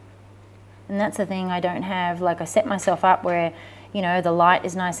 And that's the thing I don't have. Like I set myself up where, you know, the light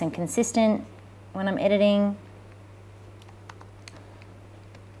is nice and consistent when I'm editing.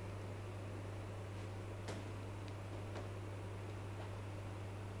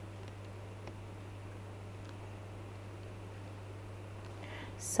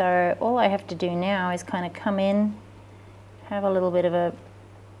 So all I have to do now is kind of come in, have a little bit of a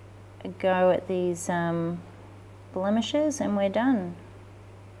go at these blemishes, and we're done.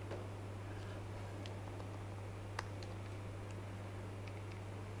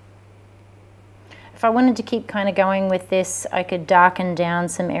 If I wanted to keep kind of going with this, I could darken down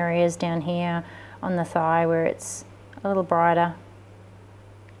some areas down here on the thigh where it's a little brighter.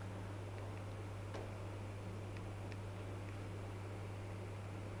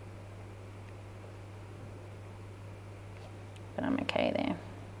 But I'm okay there.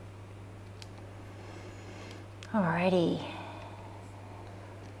 Alrighty.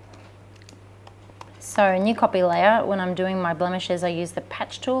 So new copy layer, when I'm doing my blemishes, I use the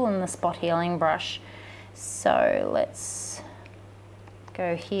patch tool and the spot healing brush. So let's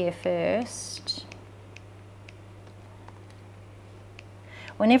go here first.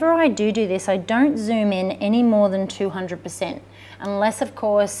 Whenever I do this, I don't zoom in any more than 200%, unless of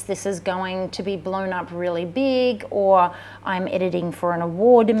course this is going to be blown up really big or I'm editing for an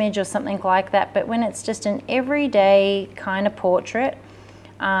award image or something like that. But when it's just an everyday kind of portrait,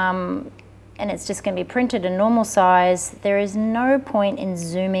 and it's just going to be printed a normal size, there is no point in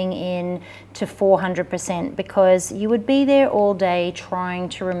zooming in to 400% because you would be there all day trying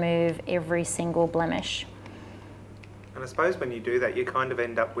to remove every single blemish. And I suppose when you do that, you kind of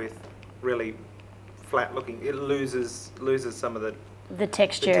end up with really flat looking, it loses some of the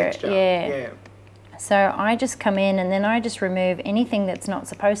texture. Yeah. So I just come in and then I just remove anything that's not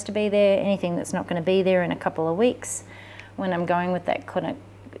supposed to be there, anything that's not going to be there in a couple of weeks when I'm going with that kind of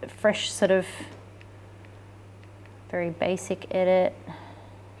fresh sort of very basic edit.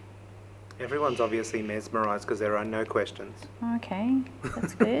 Everyone's obviously mesmerised because there are no questions. Okay,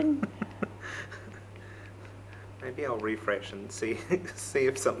 that's good. Maybe I'll refresh and see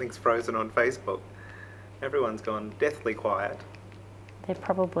if something's frozen on Facebook. Everyone's gone deathly quiet. They're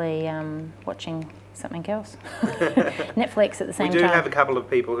probably watching something else. Netflix at the same time. We do have a couple of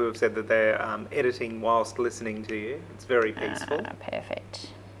people who have said that they're editing whilst listening to you. It's very peaceful.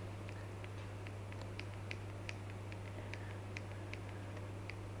 Perfect.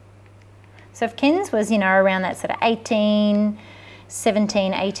 So if Ken's was, around that sort of 18,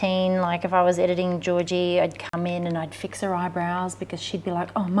 17, 18, like if I was editing Georgie, I'd come in and I'd fix her eyebrows because she'd be like,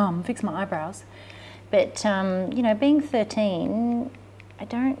 oh, Mum, fix my eyebrows. But, being 13, I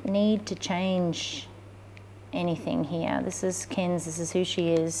don't need to change anything here. This is Ken's, this is who she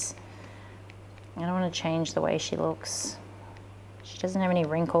is. I don't want to change the way she looks. She doesn't have any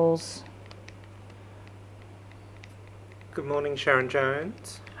wrinkles. Good morning, Sharon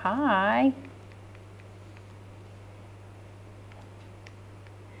Jones. Hi.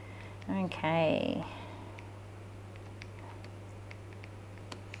 Okay.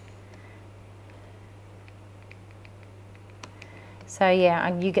 So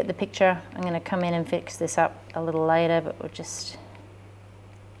yeah, you get the picture. I'm going to come in and fix this up a little later, but we'll just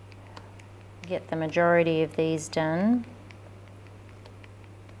get the majority of these done.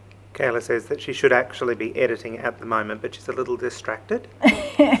 Kayla says that she should actually be editing at the moment, but she's a little distracted.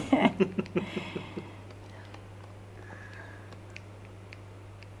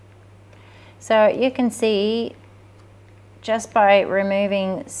 So you can see just by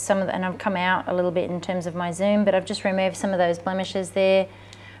removing some of the, and I've come out a little bit in terms of my zoom, but I've just removed some of those blemishes there.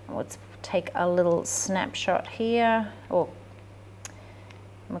 Let's take a little snapshot here, or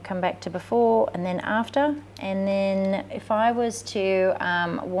we'll come back to before and then after. And then if I was to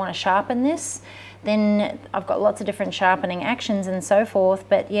want to sharpen this, then I've got lots of different sharpening actions and so forth.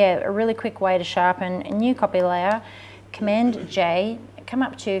 But yeah, a really quick way to sharpen a new copy layer, Command J, come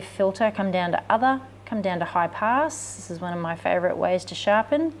up to filter, come down to other, come down to high pass. This is one of my favorite ways to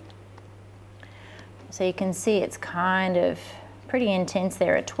sharpen. So you can see it's kind of pretty intense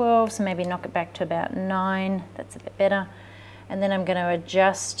there at 12, so maybe knock it back to about 9. That's a bit better. And then I'm going to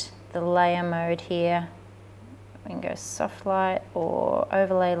adjust the layer mode here. We can go soft light, or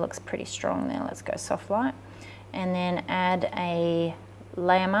overlay looks pretty strong there. Let's go soft light. And then add a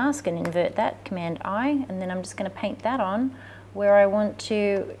layer mask and invert that, Command I, and then I'm just going to paint that on where I want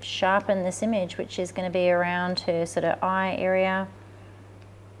to sharpen this image, which is going to be around her sort of eye area,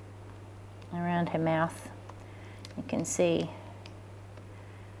 around her mouth. You can see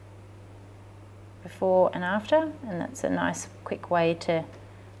before and after, and that's a nice quick way to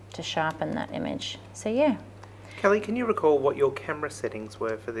sharpen that image. So yeah. Kelly, can you recall what your camera settings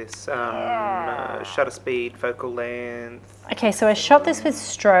were for this? Shutter speed, focal length? Okay, so I shot this with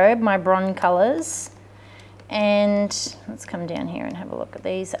strobe, my Bron colors. And let's come down here and have a look at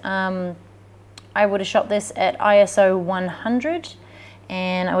these. I would have shot this at ISO 100,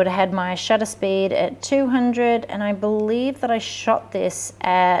 and I would have had my shutter speed at 200, and I believe that I shot this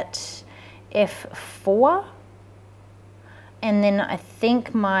at f4. And then I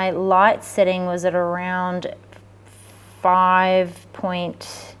think my light setting was at around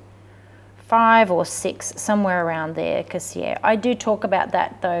 5.5 or 6, somewhere around there, because yeah, I do talk about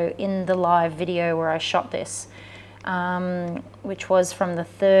that though in the live video where I shot this, which was from the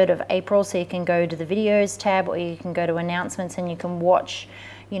 3rd of April. So you can go to the videos tab, or you can go to announcements and you can watch,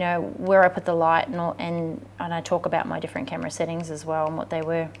 where I put the light, and I talk about my different camera settings as well and what they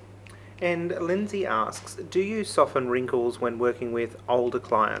were. And Lindsay asks, do you soften wrinkles when working with older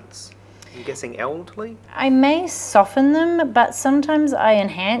clients? I'm guessing elderly? I may soften them, but sometimes I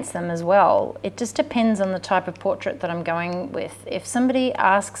enhance them as well. It just depends on the type of portrait that I'm going with. If somebody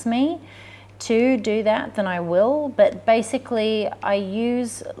asks me to do that, then I will. But basically, I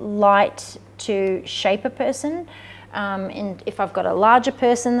use light to shape a person. And if I've got a larger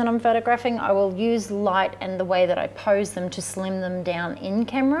person that I'm photographing, I will use light and the way that I pose them to slim them down in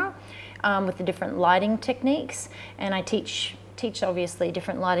camera with the different lighting techniques. And I teach obviously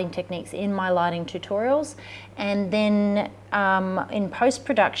different lighting techniques in my lighting tutorials. And then in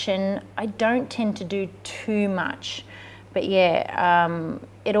post-production, I don't tend to do too much. But yeah,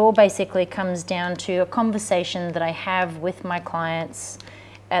 it all basically comes down to a conversation that I have with my clients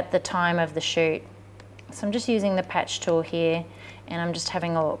at the time of the shoot. So I'm just using the patch tool here, and I'm just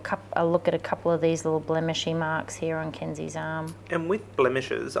having a look at a couple of these little blemishy marks here on Kenzie's arm. And with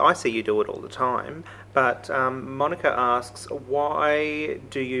blemishes, I see you do it all the time, but Monica asks, why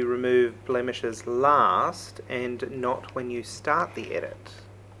do you remove blemishes last and not when you start the edit?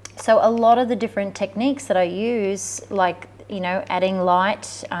 So a lot of the different techniques that I use, like adding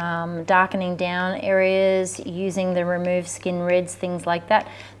light, darkening down areas, using the remove skin reds, things like that,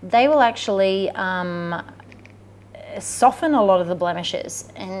 they will actually soften a lot of the blemishes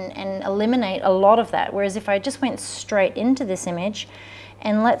and eliminate a lot of that. Whereas if I just went straight into this image,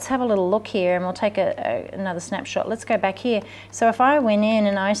 and let's have a little look here, and we'll take another snapshot. Let's go back here. So if I went in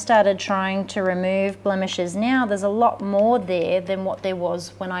and I started trying to remove blemishes, now there's a lot more there than what there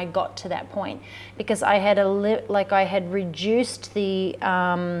was when I got to that point, because I had I had reduced the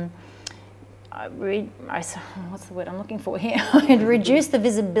what's the word I'm looking for here? I had reduced the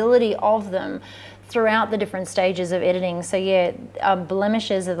visibility of them throughout the different stages of editing. So yeah,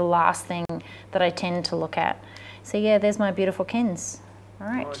 blemishes are the last thing that I tend to look at. So yeah, there's my beautiful Kens. All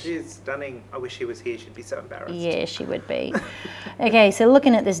right. Oh, she's stunning. I wish she was here. She'd be so embarrassed. Yeah, she would be. Okay, so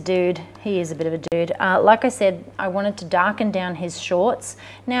looking at this dude, he is a bit of a dude. Like I said, I wanted to darken down his shorts.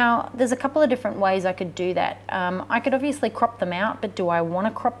 Now, there's a couple of different ways I could do that. I could obviously crop them out, but do I want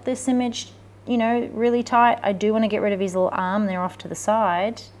to crop this image, you know, really tight? I do want to get rid of his little arm there off to the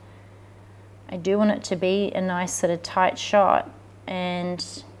side. I do want it to be a nice sort of tight shot,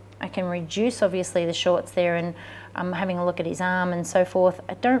 and I can reduce obviously the shorts there, and I'm having a look at his arm and so forth.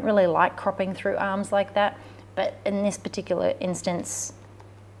 I don't really like cropping through arms like that, but in this particular instance,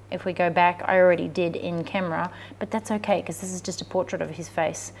 if we go back, I already did in camera, but that's okay because this is just a portrait of his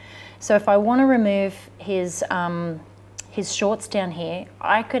face. So if I want to remove his shorts down here,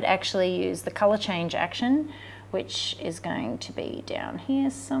 I could actually use the color change action, which is going to be down here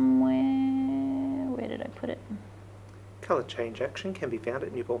somewhere. Where did I put it? Colour change action can be found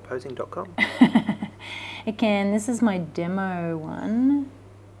at newbornposing.com. It can. This is my demo one.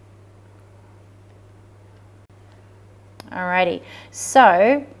 Alrighty,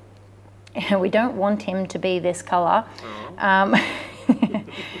 so we don't want him to be this color.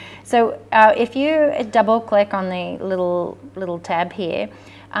 So if you double click on the little tab here,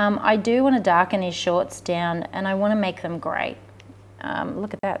 I do want to darken his shorts down, and I want to make them grey.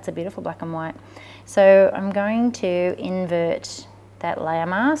 Look at that, it's a beautiful black and white. So I'm going to invert that layer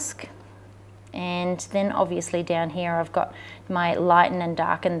mask, and then obviously down here I've got my lighten and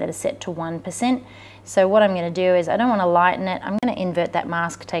darken that are set to 1%. So what I'm going to do is, I don't want to lighten it, I'm going to invert that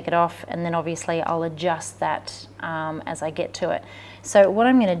mask, take it off, and then obviously I'll adjust that as I get to it. So what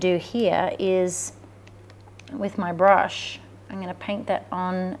I'm going to do here is, with my brush, I'm going to paint that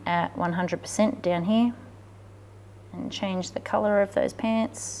on at 100% down here and change the color of those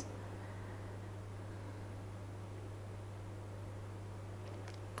pants.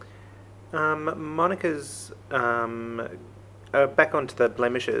 Monica's back onto the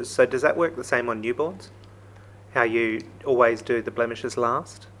blemishes. So does that work the same on newborns? How you always do the blemishes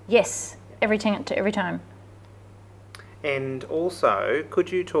last? Yes, every time. And also,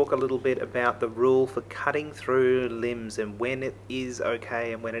 could you talk a little bit about the rule for cutting through limbs and when it is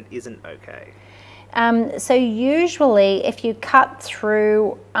okay and when it isn't okay? So usually if you cut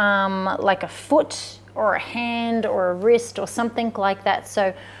through like a foot or a hand or a wrist or something like that,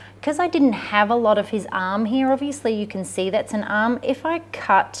 so because I didn't have a lot of his arm here, obviously you can see that's an arm. If I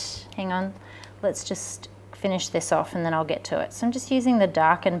cut, hang on, let's just finish this off and then I'll get to it. So I'm just using the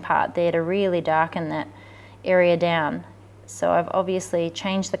darken part there to really darken that area down. So I've obviously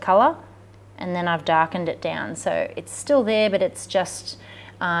changed the color and then I've darkened it down. So it's still there, but it's just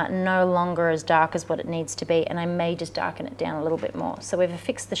no longer as dark as what it needs to be, and I may just darken it down a little bit more. So we've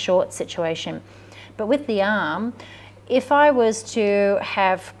fixed the short situation. But with the arm, if I was to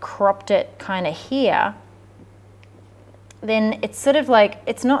have cropped it kind of here, then it's sort of like,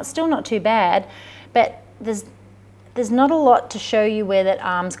 it's still not too bad, but there's not a lot to show you where that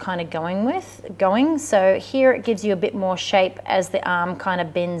arm's kind of going. So here it gives you a bit more shape as the arm kind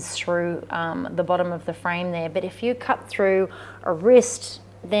of bends through the bottom of the frame there. But if you cut through a wrist,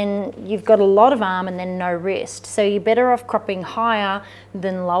 then you've got a lot of arm and then no wrist. So you're better off cropping higher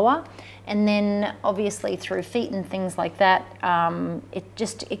than lower. And then obviously through feet and things like that,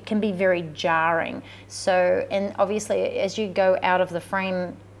 it can be very jarring. So, and obviously as you go out of the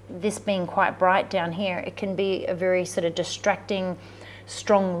frame, this being quite bright down here, it can be a very sort of distracting,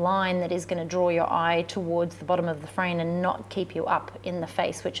 strong line that is going to draw your eye towards the bottom of the frame and not keep you up in the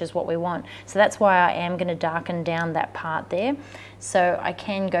face, which is what we want. So that's why I am going to darken down that part there. So I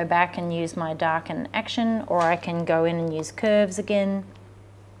can go back and use my darken action, or I can go in and use curves again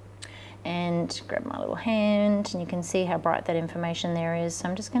and grab my little hand, and you can see how bright that information there is. So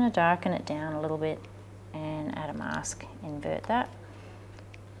I'm just going to darken it down a little bit and add a mask, invert that.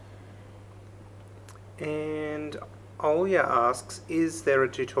 And Olya asks, is there a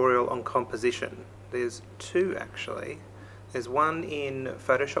tutorial on composition? There's two actually. There's one in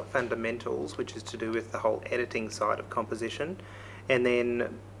Photoshop Fundamentals, which is to do with the whole editing side of composition, and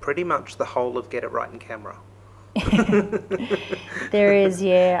then pretty much the whole of Get It Right in Camera. There is,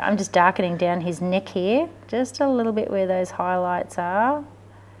 yeah. I'm just darkening down his neck here, just a little bit where those highlights are.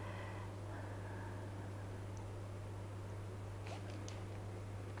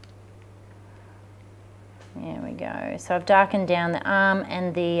 There we go. So I've darkened down the arm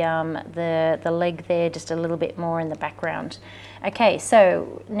and the leg there just a little bit more in the background. Okay,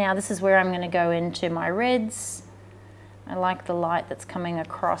 so now this is where I'm going to go into my reds. I like the light that's coming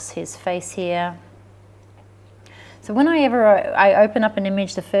across his face here. So whenever I open up an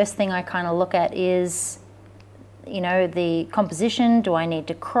image, the first thing I kind of look at is, you know, the composition. Do I need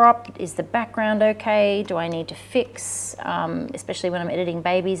to crop? Is the background okay? Do I need to fix, especially when I'm editing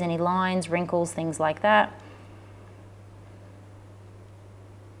babies, any lines, wrinkles, things like that.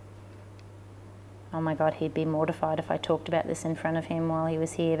 Oh my God, he'd be mortified if I talked about this in front of him while he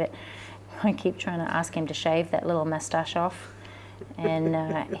was here, but I keep trying to ask him to shave that little moustache off,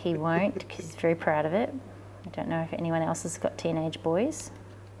 and he won't because he's very proud of it. I don't know if anyone else has got teenage boys.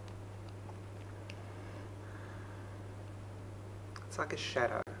 It's like a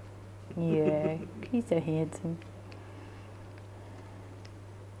shadow. Yeah, he's so handsome.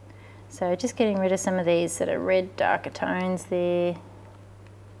 So just getting rid of some of these sort of red, darker tones there.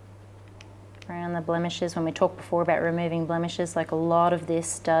 Around the blemishes. When we talked before about removing blemishes, like a lot of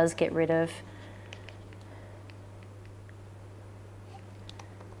this does get rid of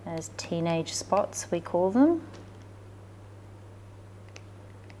those teenage spots, we call them.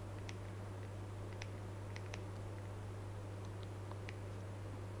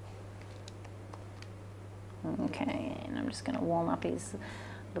 Okay, and I'm just going to warm up his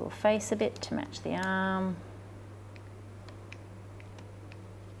little face a bit to match the arm.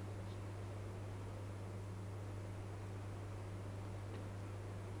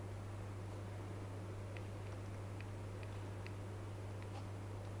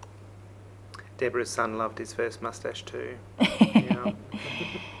 Deborah's son loved his first mustache too. Yeah.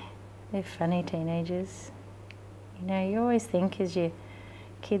 They're funny teenagers. You know, you always think as your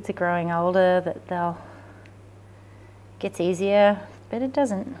kids are growing older that it gets easier, but it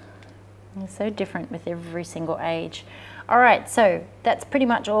doesn't. It's so different with every single age. All right, so that's pretty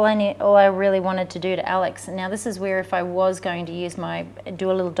much all I really wanted to do to Alex. Now this is where if I was going to use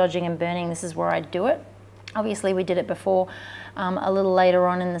do a little dodging and burning, this is where I'd do it. Obviously we did it before, a little later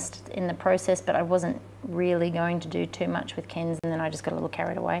on in the process, but I wasn't really going to do too much with Ken's, and then I just got a little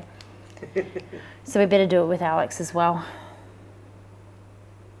carried away. So we better do it with Alex as well.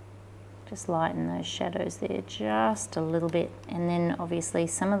 Just lighten those shadows there just a little bit, and then obviously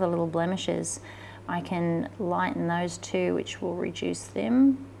some of the little blemishes, I can lighten those too, which will reduce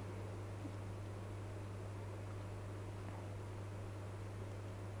them.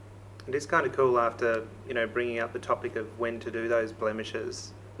 It is kind of cool after, you know, bringing up the topic of when to do those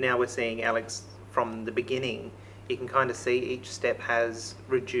blemishes. Now we're seeing Alex from the beginning. You can kind of see each step has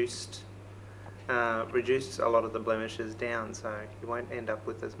reduced a lot of the blemishes down, so you won't end up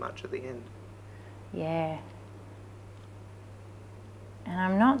with as much at the end. Yeah. And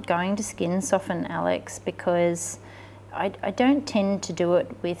I'm not going to skin soften Alex because I don't tend to do it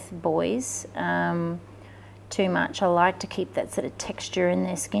with boys too much. I like to keep that sort of texture in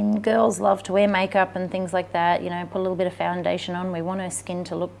their skin. Girls love to wear makeup and things like that, you know, put a little bit of foundation on. We want our skin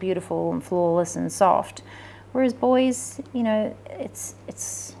to look beautiful and flawless and soft. Whereas boys, you know,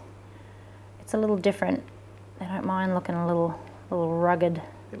 it's a little different. They don't mind looking a little rugged.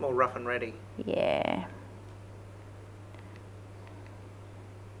 A bit more rough and ready. Yeah.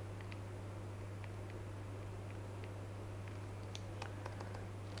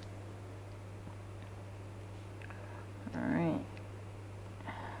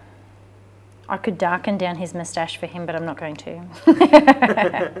 I could darken down his moustache for him, but I'm not going to.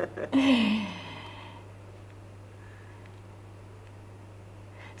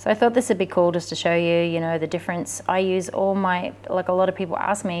 So I thought this would be cool just to show you, you know, the difference. I use all my, like a lot of people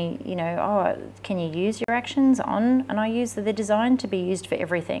ask me, you know, oh, can you use your actions on? And I use they're designed to be used for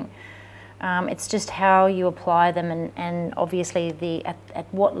everything. It's just how you apply them and obviously at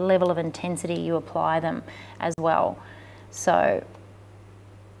what level of intensity you apply them as well. So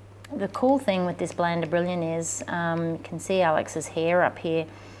the cool thing with this Blender Brilliant is, you can see Alex's hair up here.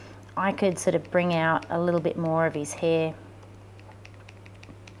 I could sort of bring out a little bit more of his hair.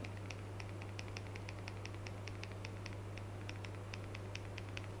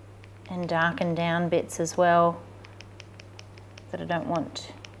 And darken down bits as well that I don't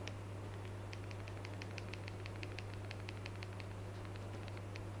want.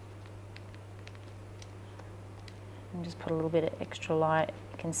 And just put a little bit of extra light.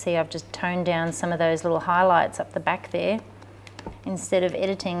 You can see I've just toned down some of those little highlights up the back there. Instead of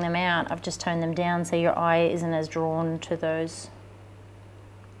editing them out, I've just toned them down so your eye isn't as drawn to those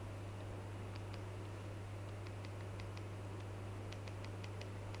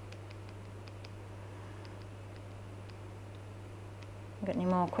Got any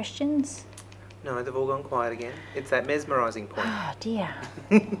more questions? No, they've all gone quiet again. It's that mesmerising point. Oh dear.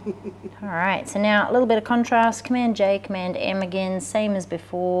 All right, so now a little bit of contrast. Command J, Command M again, same as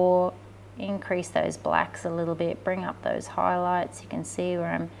before. Increase those blacks a little bit, bring up those highlights. You can see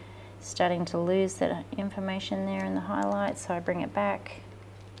where I'm starting to lose that information there in the highlights, so I bring it back.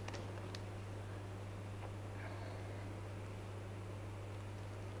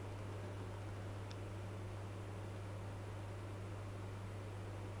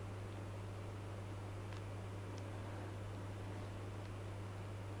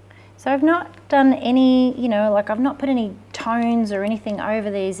 So I've not done any, you know, like I've not put any tones or anything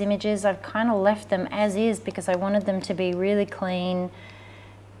over these images. I've kind of left them as is because I wanted them to be really clean.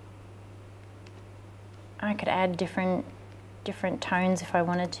 I could add different tones if I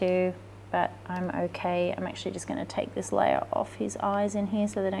wanted to, but I'm okay. I'm actually just going to take this layer off his eyes in here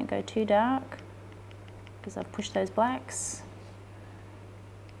so they don't go too dark because I've pushed those blacks.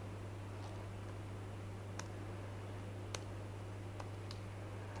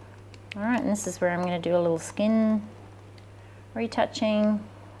 Alright, and this is where I'm going to do a little skin retouching.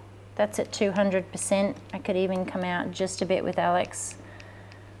 That's at 200%. I could even come out just a bit with Alex.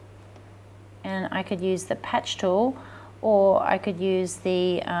 And I could use the patch tool, or I could use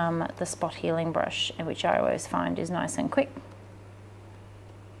the spot healing brush, which I always find is nice and quick.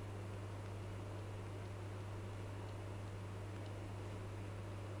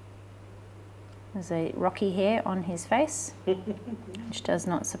 There's a rocky hair on his face, which does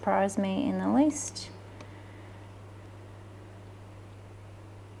not surprise me in the least.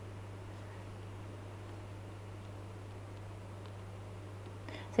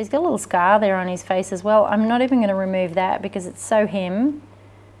 So he's got a little scar there on his face as well. I'm not even going to remove that because it's so him.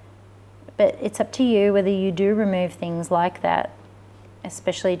 But it's up to you whether you do remove things like that,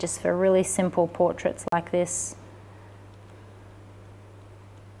 especially just for really simple portraits like this.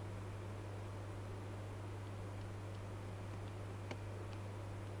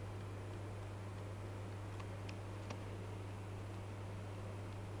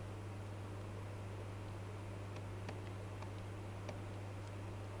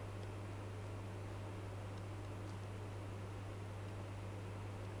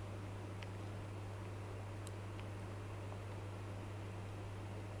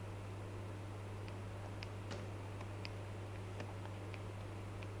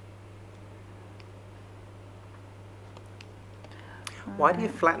 Why do you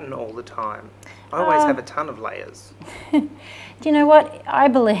flatten all the time? I always have a ton of layers. Do you know what? I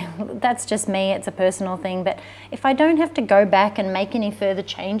believe that's just me, it's a personal thing, but if I don't have to go back and make any further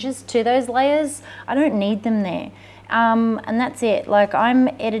changes to those layers, I don't need them there. And that's it. Like, I'm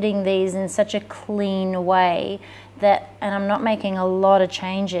editing these in such a clean way that, and I'm not making a lot of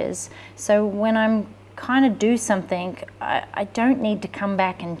changes. So when I'm kind of do something, I don't need to come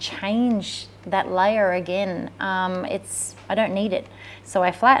back and change that layer again. I don't need it. So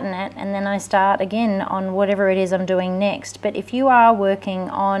I flatten it and then I start again on whatever it is I'm doing next. But if you are working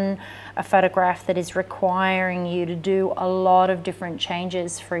on a photograph that is requiring you to do a lot of different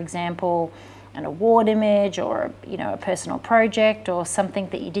changes, for example, an award image or a personal project or something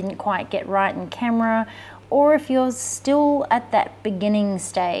that you didn't quite get right in camera, or if you're still at that beginning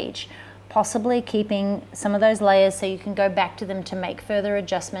stage, possibly keeping some of those layers so you can go back to them to make further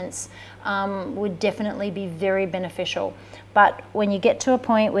adjustments would definitely be very beneficial. But when you get to a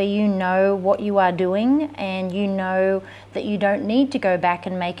point where you know what you are doing and you know that you don't need to go back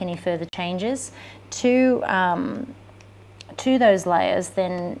and make any further changes to those layers,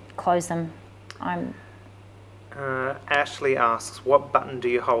 then close them. Ashley asks, what button do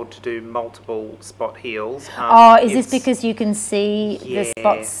you hold to do multiple spot heals? Is this because you can see the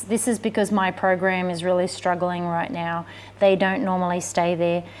spots? This is because my program is really struggling right now. They don't normally stay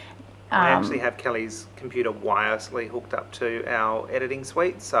there. I actually have Kelly's computer wirelessly hooked up to our editing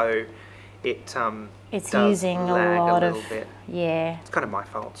suite, so it's does using lag a lot little bit. Yeah. It's kind of my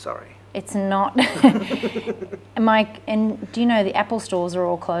fault, sorry. It's not. And do you know the Apple stores are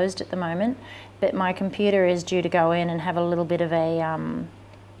all closed at the moment, but my computer is due to go in and have a little bit of a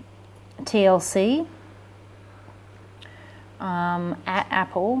TLC at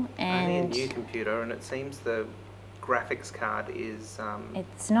Apple. And I need a new computer, and it seems the graphics card is...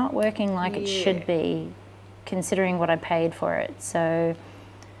 it's not working like it should be, considering what I paid for it. So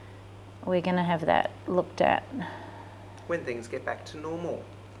we're going to have that looked at. When things get back to normal.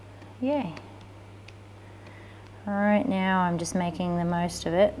 Yay. All right, now I'm just making the most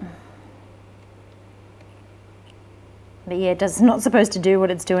of it. But yeah, it's not supposed to do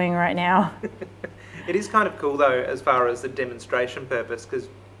what it's doing right now. It is kind of cool though, as far as the demonstration purpose, because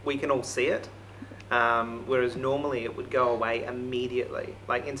we can all see it. Whereas normally it would go away immediately,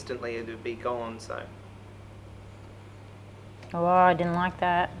 like instantly it would be gone. So Oh, I didn't like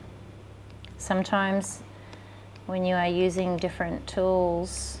that. Sometimes when you are using different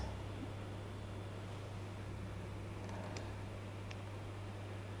tools,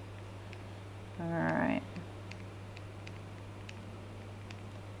 all right.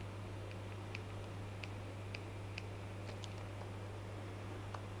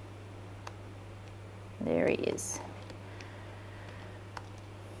 There he is.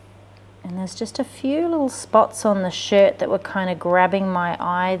 And there's just a few little spots on the shirt that were kind of grabbing my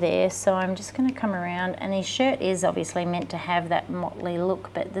eye there, so I'm just going to come around, and his shirt is obviously meant to have that motley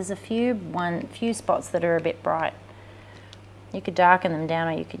look, but there's a few spots that are a bit bright. You could darken them down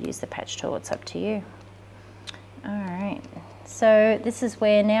or you could use the patch tool, it's up to you. Alright, so this is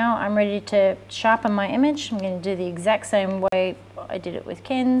where now I'm ready to sharpen my image. I'm going to do the exact same way I did it with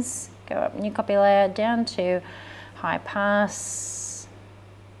Ken's. Go up new copy layer, down to high pass.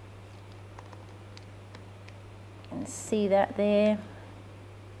 And see that there.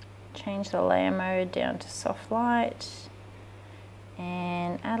 Change the layer mode down to soft light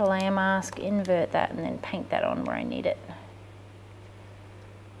and add a layer mask, invert that, and then paint that on where I need it.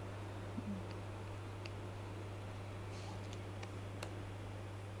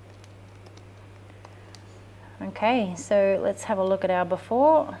 Okay, so let's have a look at our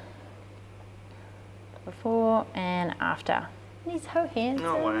before and after. He's so handsome.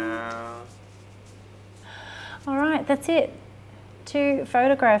 oh wow. All right, that's it. 2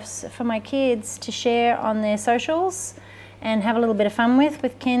 photographs for my kids to share on their socials and have a little bit of fun with.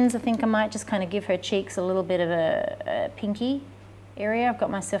 With Ken's, I think I might just kind of give her cheeks a little bit of a pinky area. I've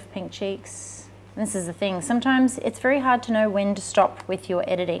got myself pink cheeks. And this is the thing, sometimes it's very hard to know when to stop with your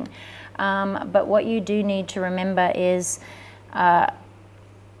editing. But what you do need to remember is,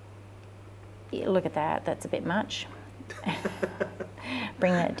 look at that, that's a bit much.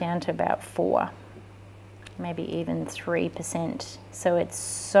 Bring that down to about 4. Maybe even 3%. So it's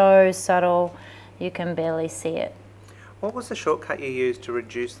so subtle, you can barely see it. What was the shortcut you used to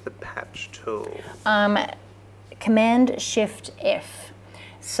reduce the patch tool? Command Shift F.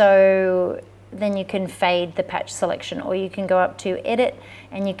 So then you can fade the patch selection, or you can go up to Edit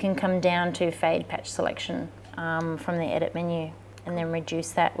and you can come down to Fade Patch Selection from the Edit menu and then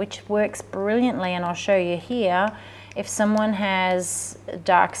reduce that, which works brilliantly. And I'll show you here, if someone has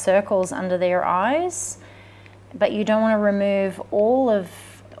dark circles under their eyes, but you don't want to remove all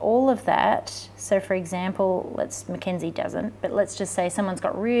of that. So for example, Mackenzie doesn't, but let's just say someone's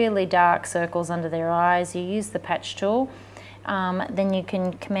got really dark circles under their eyes. You use the patch tool, then you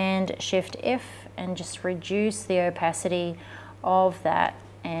can Command Shift F and just reduce the opacity of that,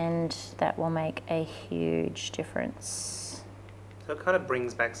 and that will make a huge difference. So it kind of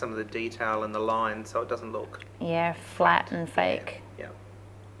brings back some of the detail in the line so it doesn't look... Yeah, flat and fake. Yeah.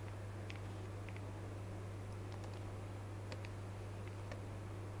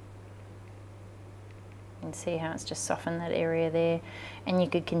 And see how it's just softened that area there, and you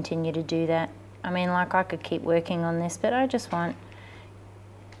could continue to do that. I mean, like, I could keep working on this, but I just want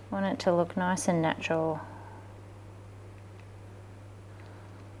it to look nice and natural.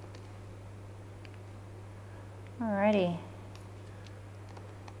 Alrighty.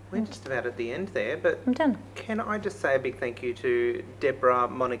 We're just about at the end there, but I'm done. Can I just say a big thank you to Deborah,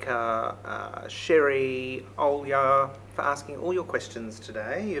 Monica, Sherry, Olya for asking all your questions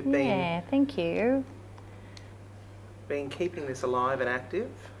today. You've thank you. been keeping this alive and active.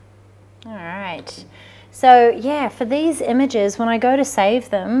 All right. So yeah, for these images, when I go to save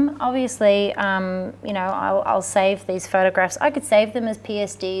them, obviously, you know, I'll save these photographs. I could save them as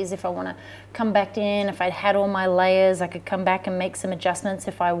PSDs if I want to come back in. If I'd had all my layers, I could come back and make some adjustments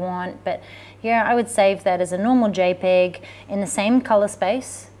if I want. But yeah, I would save that as a normal JPEG in the same color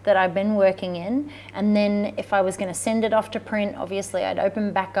space that I've been working in. And then if I was going to send it off to print, obviously I'd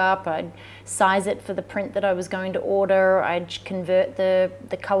open back up, I'd size it for the print that I was going to order, I'd convert the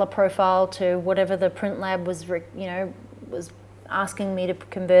color profile to whatever the print lab was, was asking me to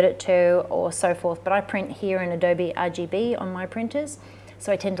convert it to, or so forth. But I print here in Adobe RGB on my printers,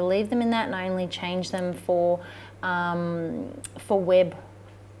 so I tend to leave them in that, and I only change them for web,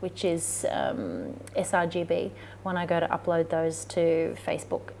 which is sRGB, when I go to upload those to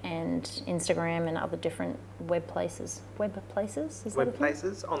Facebook and Instagram and other different web places. Web places? Is Web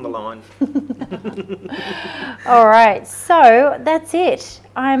places on the line. All right, so that's it.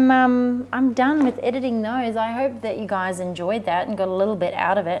 I'm done with editing those. I hope that you guys enjoyed that and got a little bit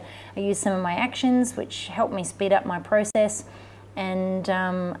out of it. I used some of my actions, which helped me speed up my process. and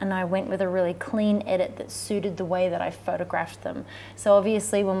I went with a really clean edit that suited the way that I photographed them. So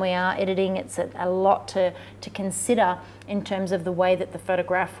obviously when we are editing, it's a lot to consider in terms of the way that the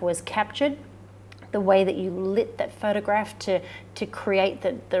photograph was captured, the way that you lit that photograph to create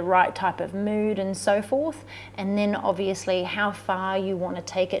the right type of mood and so forth, and then obviously how far you want to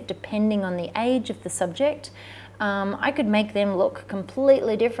take it depending on the age of the subject. I could make them look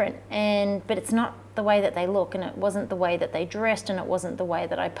completely different, but it's not the way that they look, and it wasn't the way that they dressed, and it wasn't the way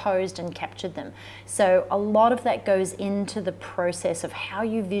that I posed and captured them. So a lot of that goes into the process of how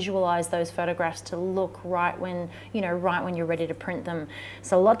you visualize those photographs to look right when you're ready to print them.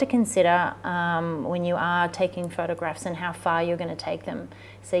 So a lot to consider when you are taking photographs and how far you're going to take them.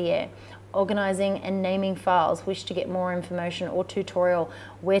 So yeah. Organizing and naming files. Wish to get more information or tutorial?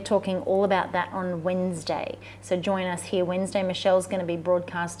 We're talking all about that on Wednesday. So join us here Wednesday. Michelle's going to be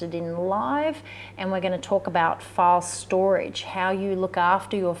broadcasted in live, and we're going to talk about file storage, how you look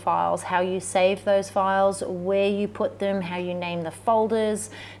after your files, how you save those files, where you put them, how you name the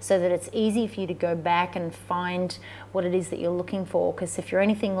folders, so that it's easy for you to go back and find what it is that you're looking for. Because if you're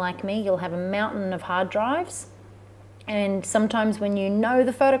anything like me, you'll have a mountain of hard drives. And sometimes when you know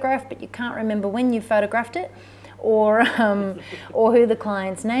the photograph, but you can't remember when you photographed it, or who the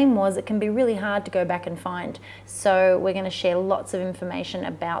client's name was, it can be really hard to go back and find. So we're going to share lots of information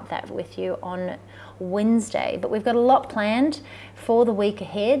about that with you on Wednesday. But we've got a lot planned for the week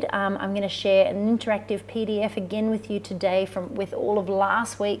ahead. I'm going to share an interactive PDF again with you today with all of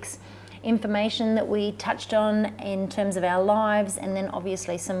last week's information that we touched on in terms of our lives, and then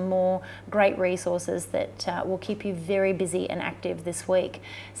obviously some more great resources that will keep you very busy and active this week.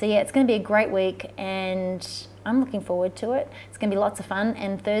 So yeah, it's going to be a great week, and I'm looking forward to it. It's going to be lots of fun,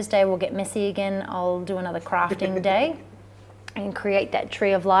 and Thursday we'll get messy again. I'll do another crafting day and create that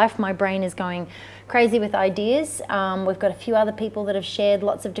tree of life. My brain is going crazy with ideas. We've got a few other people that have shared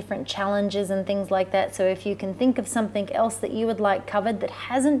lots of different challenges and things like that. So if you can think of something else that you would like covered that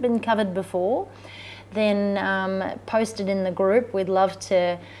hasn't been covered before, then post it in the group. We'd love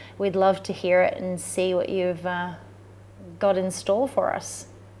to hear it and see what you've got in store for us.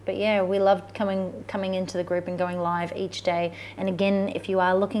 But yeah, we loved coming into the group and going live each day. And again, if you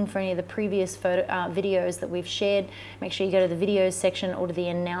are looking for any of the previous videos that we've shared, make sure you go to the videos section or to the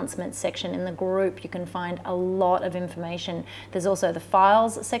announcements section in the group. You can find a lot of information. There's also the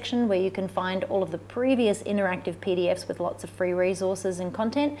files section where you can find all of the previous interactive PDFs with lots of free resources and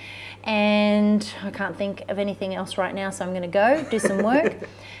content. And I can't think of anything else right now, so I'm going to go do some work.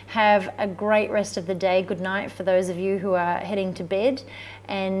 Have a great rest of the day. Good night for those of you who are heading to bed.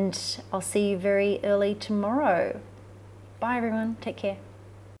 And I'll see you very early tomorrow. Bye everyone. Take care.